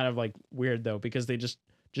actually kind of like weird though, because they just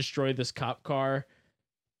destroyed this cop car.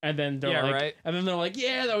 And then they're like,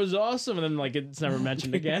 yeah, that was awesome. And then like it's never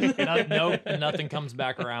mentioned again. Nothing comes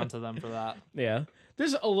back around to them for that. Yeah.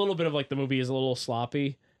 There's a little bit of like the movie is a little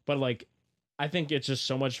sloppy, but like I think it's just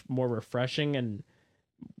so much more refreshing and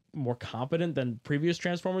more competent than previous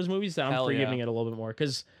Transformers movies that I'm forgiving it a little bit more.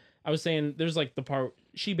 Because I was saying there's like the part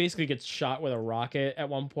she basically gets shot with a rocket at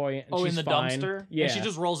one point. And she's in the fine. dumpster? Yeah. And she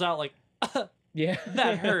just rolls out like, yeah,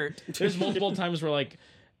 that hurt. There's multiple times where like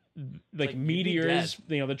meteors,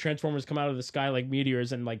 you know, the Transformers come out of the sky like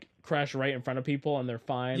meteors and like crash right in front of people, and they're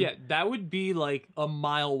fine. Yeah, that would be like a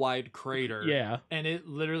mile-wide crater. Yeah. And it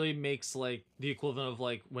literally makes like the equivalent of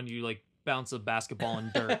like when you like bounce a basketball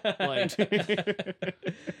in dirt. Like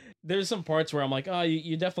there's some parts where I'm like, oh,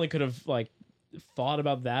 you definitely could have like thought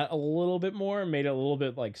about that a little bit more, made it a little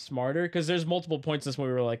bit like smarter, because there's multiple points in this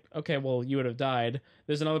movie where we're like, okay, well, you would have died.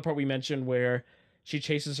 There's another part we mentioned where she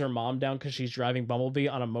chases her mom down because she's driving Bumblebee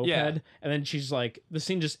on a moped. Yeah. And then she's like, the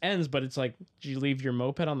scene just ends, but it's like, did you leave your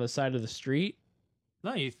moped on the side of the street?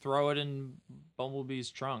 No, you throw it in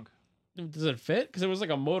Bumblebee's trunk. Does it fit? Because it was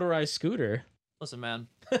like a motorized scooter. Listen, man.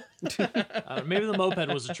 Maybe the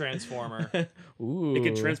moped was a transformer. Ooh. It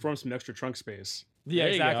could transform some extra trunk space. Yeah,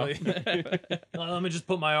 exactly. Let me just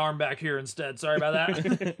put my arm back here instead. Sorry about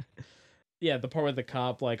that. Yeah, the part with the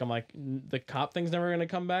cop, like, I'm like, the cop thing's never going to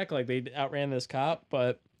come back. Like, they outran this cop,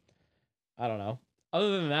 but I don't know.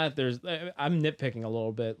 Other than that, I'm nitpicking a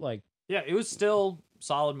little bit. Like, yeah, it was still a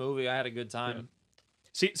solid movie. I had a good time.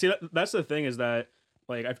 Yeah. See, that's the thing is that,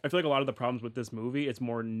 like, I feel like a lot of the problems with this movie, it's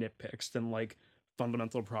more nitpicks than, like,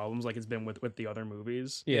 fundamental problems like it's been with the other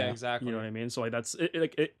movies. Yeah, exactly. You know what I mean? So, like, that's,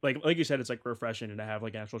 like you said, it's, like, refreshing to have,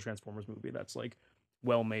 like, an actual Transformers movie that's, like,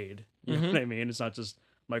 well made. You know what I mean? It's not just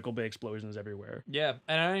Michael Bay explosions everywhere. Yeah,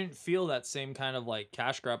 and I didn't feel that same kind of like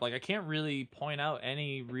cash grab. Like I can't really point out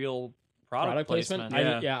any real product placement.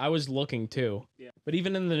 I was looking too. Yeah. But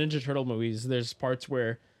even in the Ninja Turtle movies, there's parts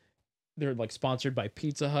where they're like sponsored by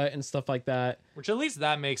Pizza Hut and stuff like that. Which at least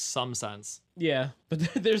that makes some sense. Yeah, but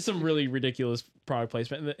there's some really ridiculous product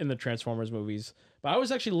placement in the Transformers movies. But I was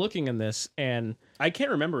actually looking in this, and I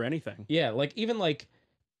can't remember anything. Yeah, like even like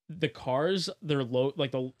the cars, they're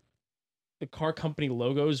like the car company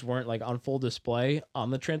logos weren't like on full display on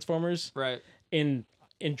the Transformers. Right. In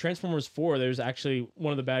Transformers 4, there's actually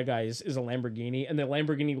one of the bad guys is a Lamborghini, and the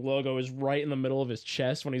Lamborghini logo is right in the middle of his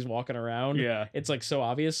chest when he's walking around. Yeah. It's like so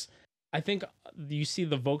obvious. I think you see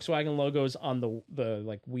the Volkswagen logos on the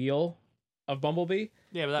like wheel of Bumblebee.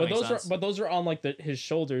 Yeah, but that makes sense. But those are on like his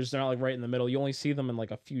shoulders. They're not like right in the middle. You only see them in like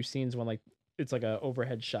a few scenes when like it's like a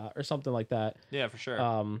overhead shot or something like that. Yeah, for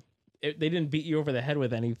sure. They didn't beat you over the head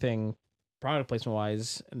with anything product placement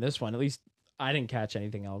wise in this one. At least I didn't catch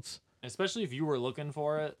anything else. Especially if you were looking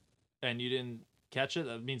for it and you didn't catch it,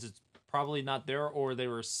 that means it's probably not there, or they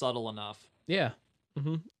were subtle enough. Yeah.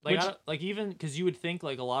 Mm-hmm. Like even because you would think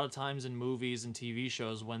like a lot of times in movies and TV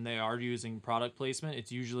shows when they are using product placement,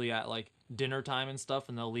 it's usually at like dinner time and stuff,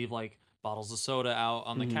 and they'll leave like bottles of soda out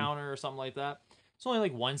on the counter or something like that. It's only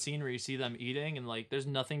like one scene where you see them eating, and like there's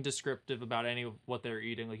nothing descriptive about any of what they're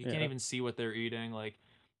eating. Like you can't even see what they're eating. Like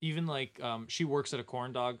even like she works at a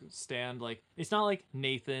corn dog stand. Like it's not like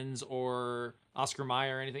Nathan's or Oscar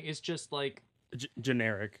Mayer or anything. It's just like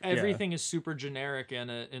generic. Everything is super generic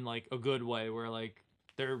in like a good way, where like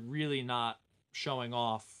they're really not showing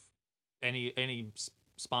off any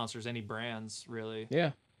sponsors, any brands really.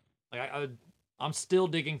 Yeah. Like I'm still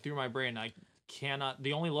digging through my brain. I cannot.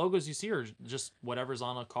 The only logos you see are just whatever's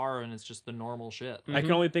on a car, and it's just the normal shit. I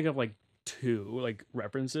can only think of like 2 like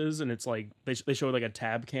references, and it's like they show like a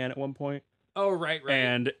tab can at one point. Oh right.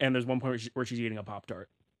 And there's one point where she's eating a Pop-Tart.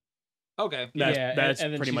 Okay. That's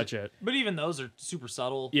and then pretty much it. But even those are super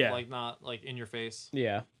subtle. Yeah. Like not like in your face.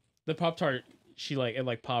 Yeah. The Pop-Tart, she like it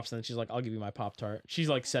like pops and then she's like, I'll give you my Pop-Tart. She's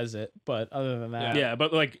like says it, but other than that. Yeah,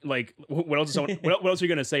 but like what else is someone what else are you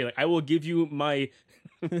gonna say? Like, I will give you my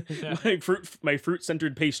my fruit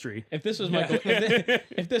centered pastry. If this was Michael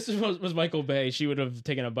if this was Michael Bay, she would have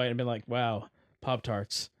taken a bite and been like, wow,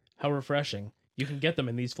 Pop-Tarts. How refreshing. You can get them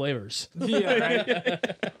in these flavors. Yeah, right?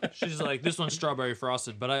 She's like, this one's strawberry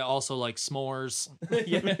frosted, but I also like s'mores.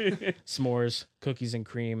 S'mores, cookies and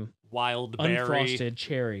cream, wild berry, unfrosted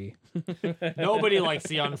cherry. Nobody likes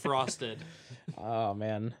the unfrosted. Oh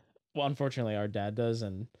man. Well, unfortunately, our dad does,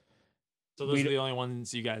 and so those are the only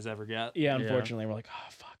ones you guys ever get. Yeah, unfortunately, we're like, oh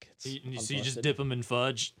fuck, it's so you just dip them in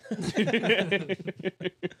fudge.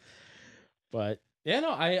 But yeah,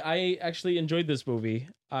 no, I actually enjoyed this movie.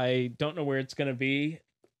 I don't know where it's gonna be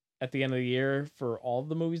at the end of the year for all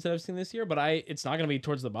the movies that I've seen this year, but it's not gonna be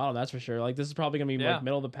towards the bottom, that's for sure. Like this is probably gonna be like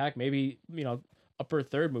middle of the pack, maybe upper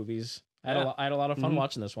third movies. I had a lot of fun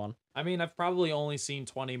watching this one. I mean, I've probably only seen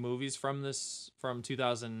 20 movies from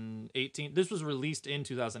 2018. This was released in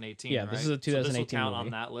 2018. Yeah, right? this is a 2018 so this will count movie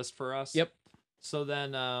on that list for us. Yep. So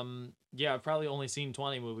then, I've probably only seen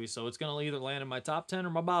 20 movies, so it's gonna either land in my top 10 or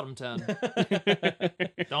my bottom 10.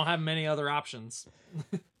 Don't have many other options.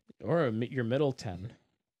 Or your middle 10.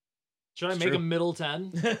 Should I make a middle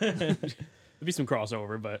 10? There'd be some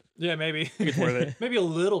crossover, but yeah, maybe it's worth it. Maybe a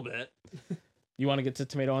little bit. You want to get to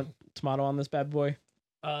tomato on this bad boy?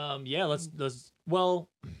 Yeah, let's. Well,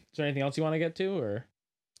 is there anything else you want to get to, or?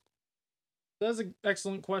 That's an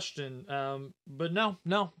excellent question. But no,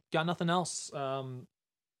 got nothing else.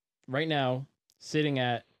 Right now, sitting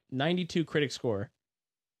at 92 critic score,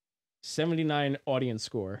 79 audience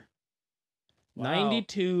score. Wow.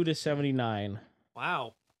 92 to 79.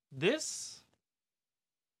 Wow. This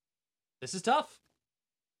is tough.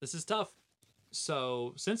 This is tough.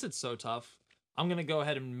 So, since it's so tough, I'm going to go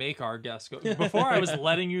ahead and make our guest go. Before I was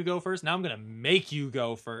letting you go first, now I'm going to make you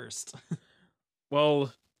go first.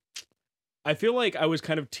 Well, I feel like I was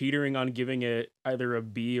kind of teetering on giving it either a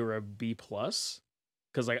B or a B+.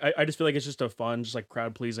 Because like I just feel like it's just a fun, just like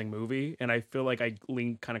crowd-pleasing movie. And I feel like I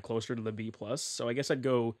lean kind of closer to the B+. So I guess I'd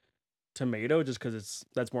go tomato just because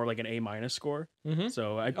that's more like an A- score. Mm-hmm.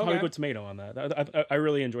 So I'd probably go tomato on that. I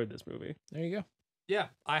really enjoyed this movie. There you go. Yeah,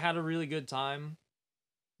 I had a really good time.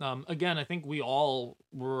 Again, I think we all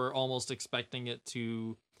were almost expecting it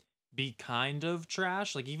to be kind of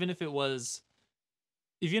trash. Like even if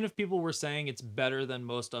people were saying it's better than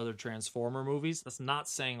most other Transformer movies, that's not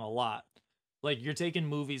saying a lot. Like you're taking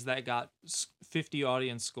movies that got 50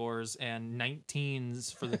 audience scores and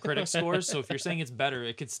 19s for the critic scores. So if you're saying it's better,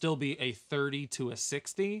 it could still be a 30 to a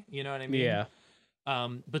 60. You know what I mean? Yeah.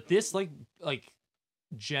 But this like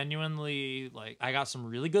genuinely, like I got some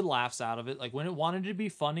really good laughs out of it. Like when it wanted to be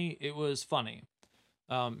funny, it was funny.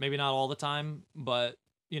 Maybe not all the time, but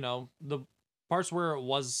the parts where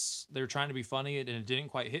they were trying to be funny and it didn't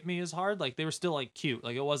quite hit me as hard. Like they were still like cute.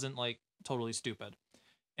 Like it wasn't like totally stupid.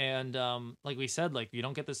 And like we said, like you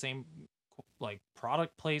don't get the same like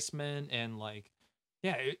product placement and like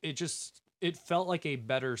it felt like a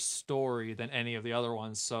better story than any of the other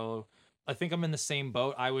ones. So I think I'm in the same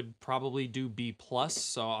boat. I would probably do B+,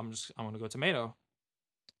 so I'm gonna go tomato.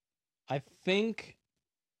 I think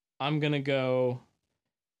I'm gonna go.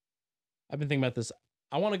 I've been thinking about this.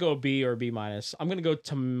 I want to go B or B-. I'm gonna go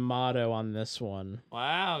tomato on this one.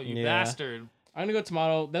 Wow, you bastard! I'm gonna go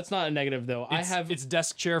tomato. That's not a negative though. It's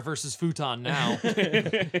desk chair versus futon now.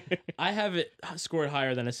 I have it scored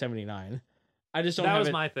higher than a 79. I just don't. That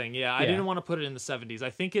was my thing. Yeah, I didn't want to put it in the 70s. I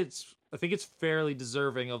think it's fairly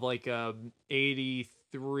deserving of like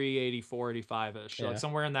 83, 84, 85-ish. Like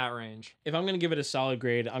somewhere in that range. If I'm going to give it a solid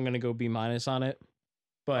grade, I'm going to go B- on it.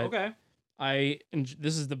 But okay.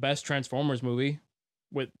 This is the best Transformers movie.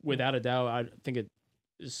 Without a doubt, I think it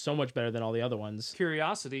is so much better than all the other ones.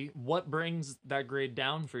 Curiosity, what brings that grade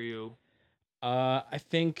down for you? I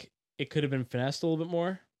think it could have been finessed a little bit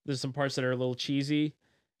more. There's some parts that are a little cheesy.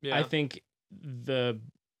 Yeah. I think the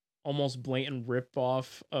almost blatant rip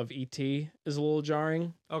off of E.T. is a little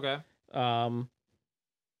jarring. Okay.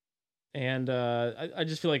 And I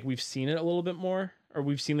just feel like we've seen it a little bit more, or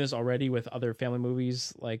we've seen this already with other family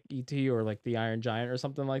movies like E.T. or like The Iron Giant or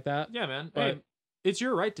something like that. Yeah, man. But Hey, it's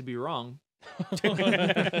your right to be wrong. You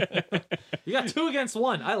got 2 against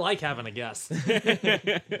 1. I like having a guess.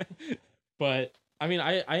 But I mean,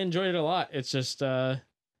 I enjoyed it a lot. It's just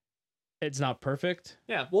it's not perfect.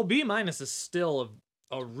 Yeah, well, B- is still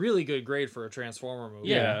a really good grade for a Transformer movie.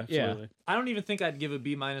 Yeah, absolutely. I don't even think I'd give a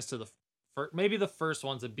B- to the maybe the first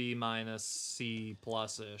one's a B-,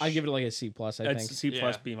 C+-ish. I give it like a C+, I think. C+,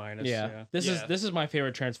 B-. Yeah. This is my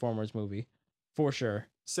favorite Transformers movie, for sure.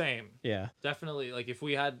 Same. Yeah. Definitely. Like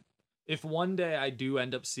if one day I do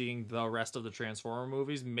end up seeing the rest of the Transformer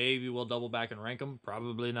movies, maybe we'll double back and rank them.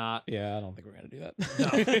 Probably not. Yeah, I don't think we're gonna do that. No,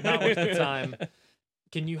 not worth the time.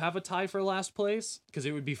 Can you have a tie for last place? Because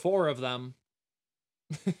it would be 4 of them.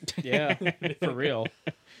 Yeah, for real.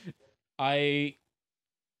 I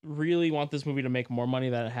really want this movie to make more money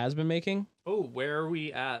than it has been making. Oh, where are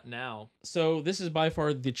we at now? So this is by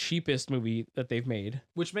far the cheapest movie that they've made.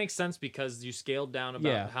 Which makes sense because you scaled down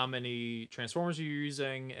about how many Transformers you're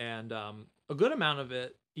using, and a good amount of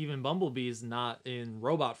it, even Bumblebee, is not in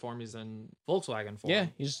robot form, he's in Volkswagen form. Yeah,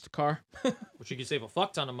 he's just a car. Which you could save a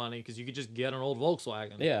fuck ton of money because you could just get an old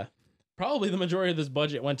Volkswagen. Yeah. Probably the majority of this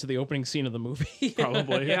budget went to the opening scene of the movie.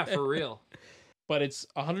 Probably. Yeah, for real. But it's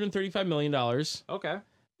 $135 million. Okay.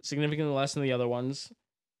 Significantly less than the other ones.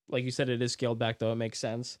 Like you said, it is scaled back, though. It makes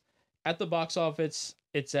sense. At the box office,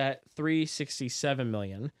 it's at $367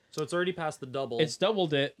 million. So it's already past the double. It's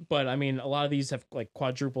doubled it, but I mean, a lot of these have like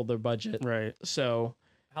quadrupled their budget. Right. So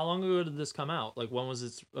how long ago did this come out? Like, when was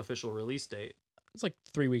its official release date? It's like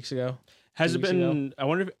 3 weeks ago. Has it been? I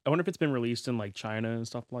wonder if it's been released in like China and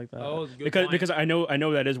stuff like that. Oh, good because I know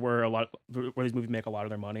that is where where these movies make a lot of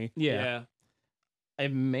their money. Yeah.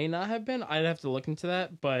 It may not have been. I'd have to look into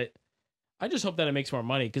that, but I just hope that it makes more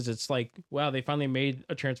money because it's like, wow, they finally made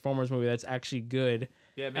a Transformers movie that's actually good.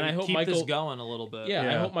 Yeah, maybe and I hope keep this going a little bit.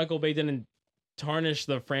 Yeah, I hope Michael Bay didn't tarnish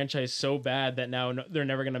the franchise so bad that now they're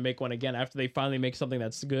never gonna make one again after they finally make something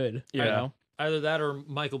that's good. Yeah. You know? Either that or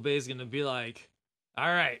Michael Bay's gonna be like, all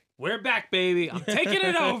right, we're back, baby. I'm taking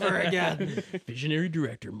it over again. Visionary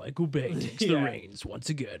director Michael Bay takes the reins once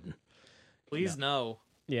again. Please no.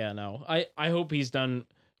 Yeah, no. I hope he's done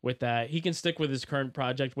with that. He can stick with his current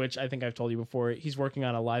project, which I think I've told you before. He's working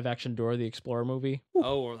on a live action Dora the Explorer movie.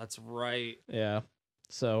 Oh, that's right. Yeah.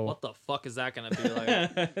 So what the fuck is that gonna be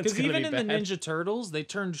like? Because even in the Ninja Turtles, they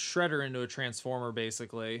turned Shredder into a Transformer,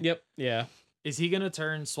 basically. Yep. Yeah. Is he gonna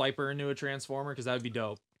turn Swiper into a Transformer? Because that would be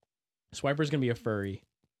dope. Swiper's gonna be a furry.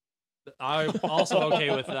 I'm also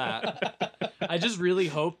okay with that. I just really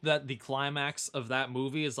hope that the climax of that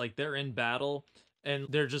movie is like they're in battle and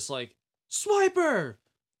they're just like, Swiper!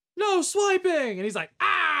 No swiping! And he's like,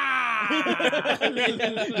 ah!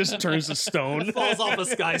 Just turns to stone. Falls off a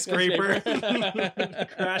skyscraper.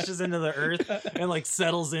 Crashes into the earth and like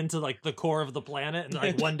settles into like the core of the planet, and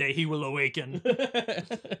like one day he will awaken.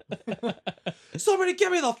 Somebody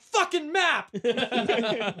give me the fucking map!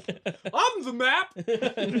 I'm the map!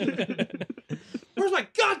 Where's my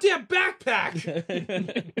goddamn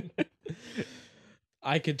backpack?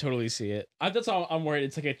 I could totally see it. That's all I'm worried.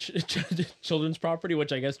 It's like a children's property,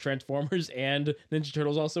 which I guess Transformers and Ninja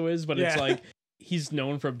Turtles also is, but it's like he's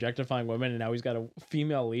known for objectifying women and now he's got a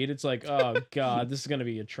female lead. It's like, oh god, this is going to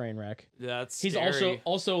be a train wreck. He's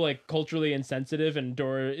also like culturally insensitive, and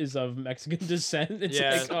Dora is of Mexican descent. It's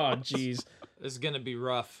like, oh geez. This is going to be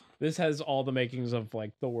rough. This has all the makings of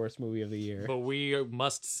like the worst movie of the year. But we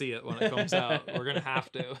must see it when it comes out. We're going to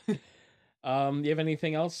have to. You have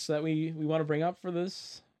anything else that we want to bring up for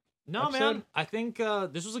this? No, episode? man. I think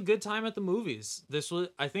this was a good time at the movies.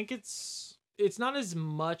 I think it's not as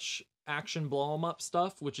much action blow 'em up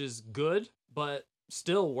stuff, which is good, but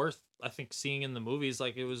still worth, I think, seeing in the movies.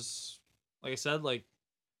 Like, it was, like I said, like,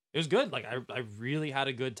 it was good. Like, I really had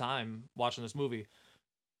a good time watching this movie.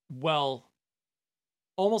 Well,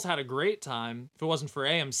 almost had a great time if it wasn't for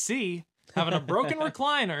AMC having a broken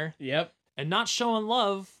recliner. Yep. And not showing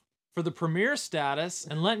love for the premiere status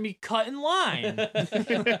and letting me cut in line.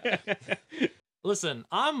 Listen,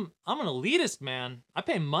 I'm an elitist, man. I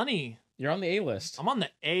pay money. You're on the A list. I'm on the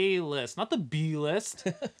A list, not the B list.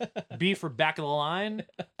 B for back of the line.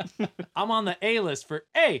 I'm on the A list for,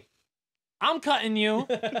 hey, I'm cutting you.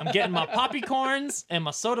 I'm getting my poppycorns and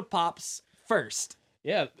my soda pops first.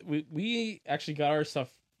 Yeah, we actually got our stuff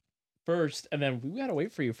first, and then we gotta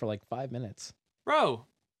wait for you for like 5 minutes. Bro,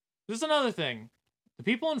 this is another thing. The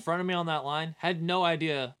people in front of me on that line had no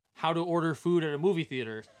idea how to order food at a movie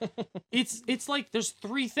theater. It's like there's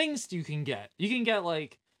 3 things you can get. You can get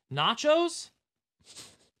like nachos,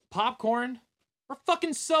 popcorn, or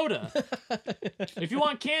fucking soda. If you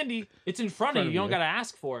want candy, it's in front of you. You don't gotta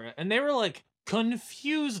ask for it. And they were like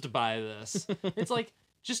confused by this. It's like,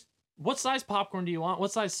 just what size popcorn do you want?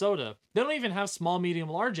 What size soda? They don't even have small, medium,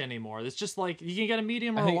 large anymore. It's just like you can get a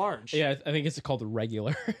medium or a large. Yeah, I think it's called a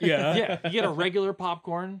regular. Yeah, you get a regular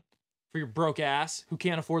popcorn for your broke ass who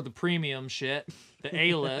can't afford the premium shit, the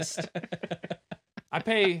A-list. I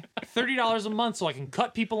pay $30 a month so I can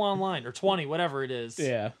cut people online, or 20, whatever it is.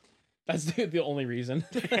 Yeah. That's the only reason.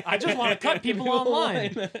 I just want to cut people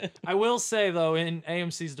online. I will say, though, in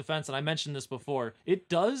AMC's defense, and I mentioned this before, it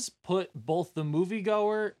does put both the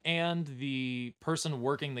moviegoer and the person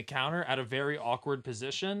working the counter at a very awkward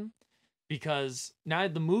position, because now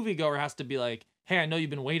the moviegoer has to be like, hey, I know you've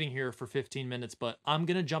been waiting here for 15 minutes, but I'm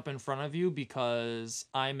going to jump in front of you because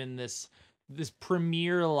I'm in this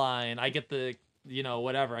premiere line. I get the,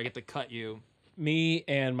 whatever, I get to cut you. Me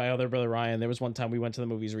and my other brother Ryan, there was one time we went to the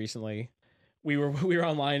movies recently. We were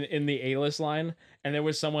online in the A-list line, and there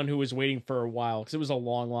was someone who was waiting for a while because it was a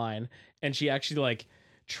long line, and she actually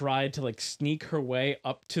tried to sneak her way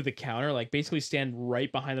up to the counter, basically stand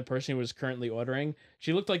right behind the person who was currently ordering.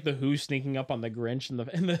 She looked like the Who sneaking up on the Grinch in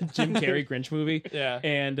the Jim Carrey Grinch movie. Yeah.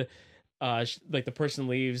 And the person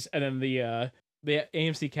leaves, and then the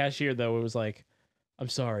AMC cashier though, it was like, I'm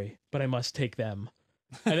sorry, but I must take them.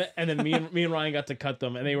 And then me and Ryan got to cut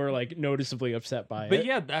them, and they were noticeably upset by it. But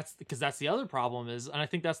yeah, that's because that's the other problem is, and I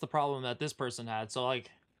think that's the problem that this person had. So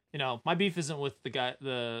my beef isn't with the guy,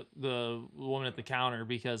 the woman at the counter,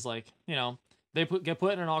 because they get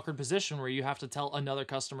put in an awkward position where you have to tell another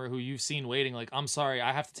customer who you've seen waiting, I'm sorry,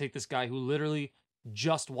 I have to take this guy who literally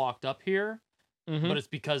just walked up here, but it's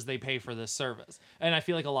because they pay for this service. And I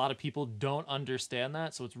feel like a lot of people don't understand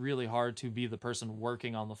that, so it's really hard to be the person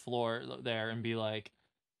working on the floor there and be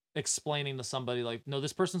explaining to somebody no,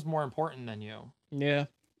 this person's more important than you. Yeah.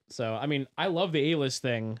 So I mean, I love the A-list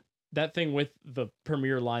thing. That thing with the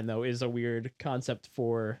premiere line though is a weird concept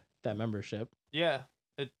for that membership. Yeah,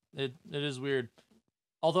 it is weird.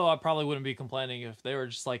 Although I probably wouldn't be complaining if they were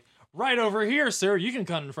just right over here, sir, you can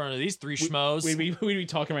cut in front of these 3 schmoes. We'd be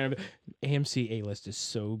talking around. AMC A-list is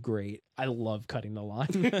so great. I love cutting the line.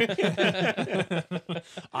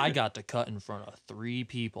 I got to cut in front of 3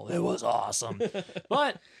 people. It was awesome.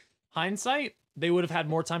 But hindsight, they would have had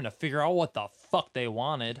more time to figure out what the fuck they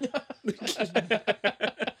wanted.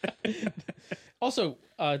 Also,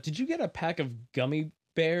 did you get a pack of gummy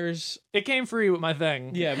bears? It came free with my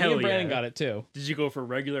thing. Yeah, me and Brandon got it too. Did you go for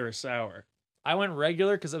regular or sour? I went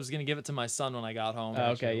regular because I was going to give it to my son when I got home.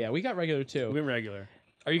 Okay, yeah, we got regular too. We went regular.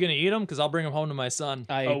 Are you going to eat them? Because I'll bring them home to my son.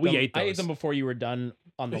 We ate those. I ate them before you were done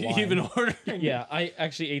on the line. You've been ordering? Yeah, I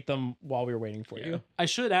actually ate them while we were waiting for you. I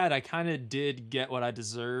should add, I kind of did get what I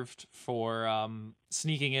deserved for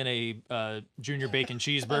sneaking in a junior bacon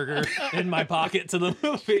cheeseburger in my pocket to the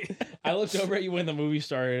movie. I looked over at you when the movie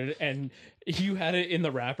started, and you had it in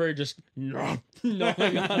the wrapper, just gnawing on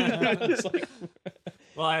it.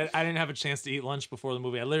 Well, I didn't have a chance to eat lunch before the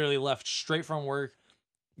movie. I literally left straight from work,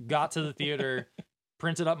 got to the theater,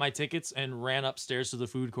 printed up my tickets, and ran upstairs to the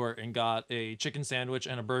food court and got a chicken sandwich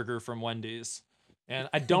and a burger from Wendy's. And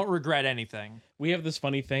I don't regret anything. We have this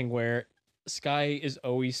funny thing where Sky is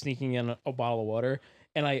always sneaking in a bottle of water,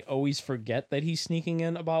 and I always forget that he's sneaking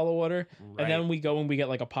in a bottle of water. Right. And then we go and we get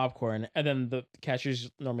a popcorn, and then the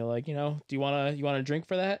cashier's normally do you want a drink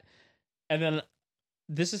for that? And then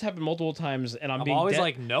this has happened multiple times, and I'm being always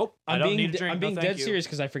nope. I don't need a drink. I'm being dead serious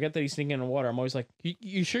because I forget that he's sneaking in water. I'm always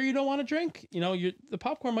you sure you don't want a drink? The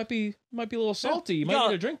popcorn might be a little salty. You might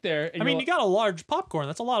need a drink there. And you got a large popcorn.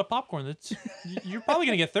 That's a lot of popcorn. You're probably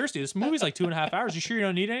gonna get thirsty. This movie's 2.5 hours. You sure you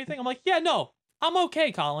don't need anything? I'm yeah, no, I'm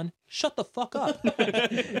okay, Colin. Shut the fuck up.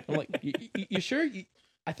 I'm you sure?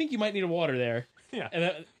 I think you might need a water there. Yeah.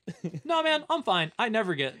 And no, man, I'm fine. I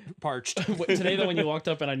never get parched. Today, though, when you walked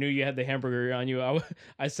up and I knew you had the hamburger on you,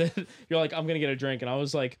 I said, you're I'm going to get a drink. And I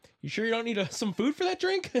was you sure you don't need some food for that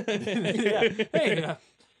drink? Yeah. Hey,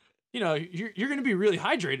 you're going to be really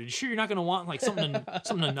hydrated. You sure you're not going to want something to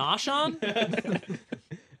nosh on? You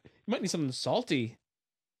might need something salty.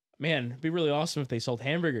 Man, it'd be really awesome if they sold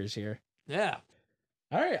hamburgers here. Yeah.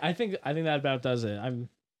 All right. I think that about does it.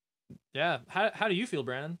 Yeah. How do you feel,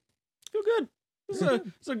 Brandon? Feel good.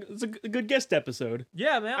 It's a good guest episode.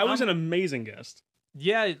 Yeah, man. I was an amazing guest.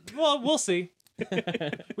 Yeah, well, we'll see.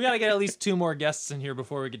 We gotta get at least 2 more guests in here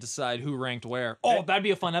before we can decide who ranked where. Oh, that'd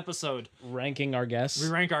be a fun episode. Ranking our guests. We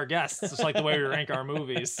rank our guests, just like the way we rank our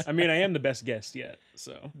movies. I mean, I am the best guest yet,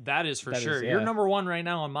 so that is for sure. You're number 1 right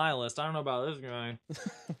now on my list. I don't know about this guy.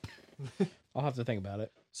 I'll have to think about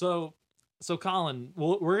it. So Colin,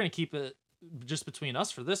 we're gonna keep it just between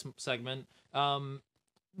us for this segment.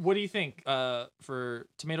 What do you think for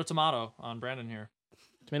tomato on Brandon here?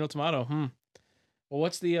 Tomato. Well,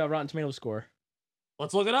 what's the Rotten Tomato score?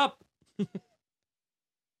 Let's look it up.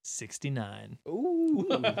 69. Ooh.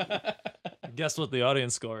 Guess what the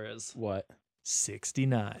audience score is? What?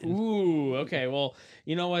 69. Ooh, okay. Well,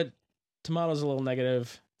 you know what? Tomato's a little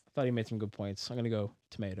negative. I thought he made some good points. I'm going to go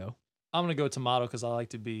tomato. I'm going to go tomato because I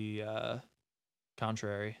like to be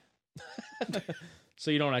contrary.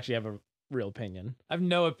 So you don't actually have a real opinion? I have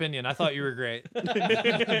no opinion. I thought you were great.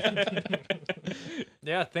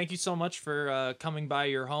 Yeah, thank you so much for coming by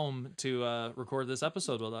your home to record this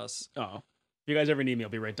episode with us. Oh, if you guys ever need me, I'll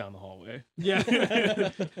be right down the hallway. Yeah.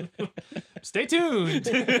 Stay tuned.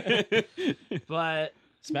 But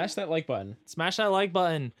smash that like button. Smash that like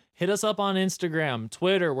button. Hit us up on Instagram,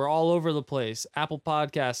 Twitter. We're all over the place. Apple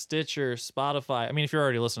Podcasts, Stitcher, Spotify. I mean, if you're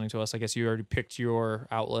already listening to us, I guess you already picked your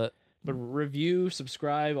outlet. But review,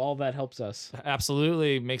 subscribe, all that helps us.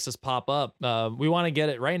 Absolutely makes us pop up. We want to get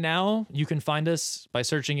it right now. You can find us by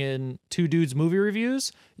searching in 2 Dudes Movie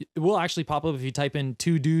Reviews. It will actually pop up if you type in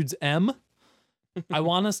 2 Dudes M. I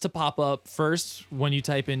want us to pop up first when you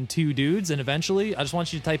type in 2 Dudes, and eventually I just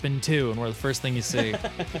want you to type in 2, and we're the first thing you see.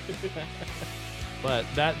 But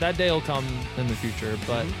that day will come in the future.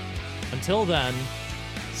 But until then,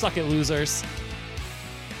 suck it, losers.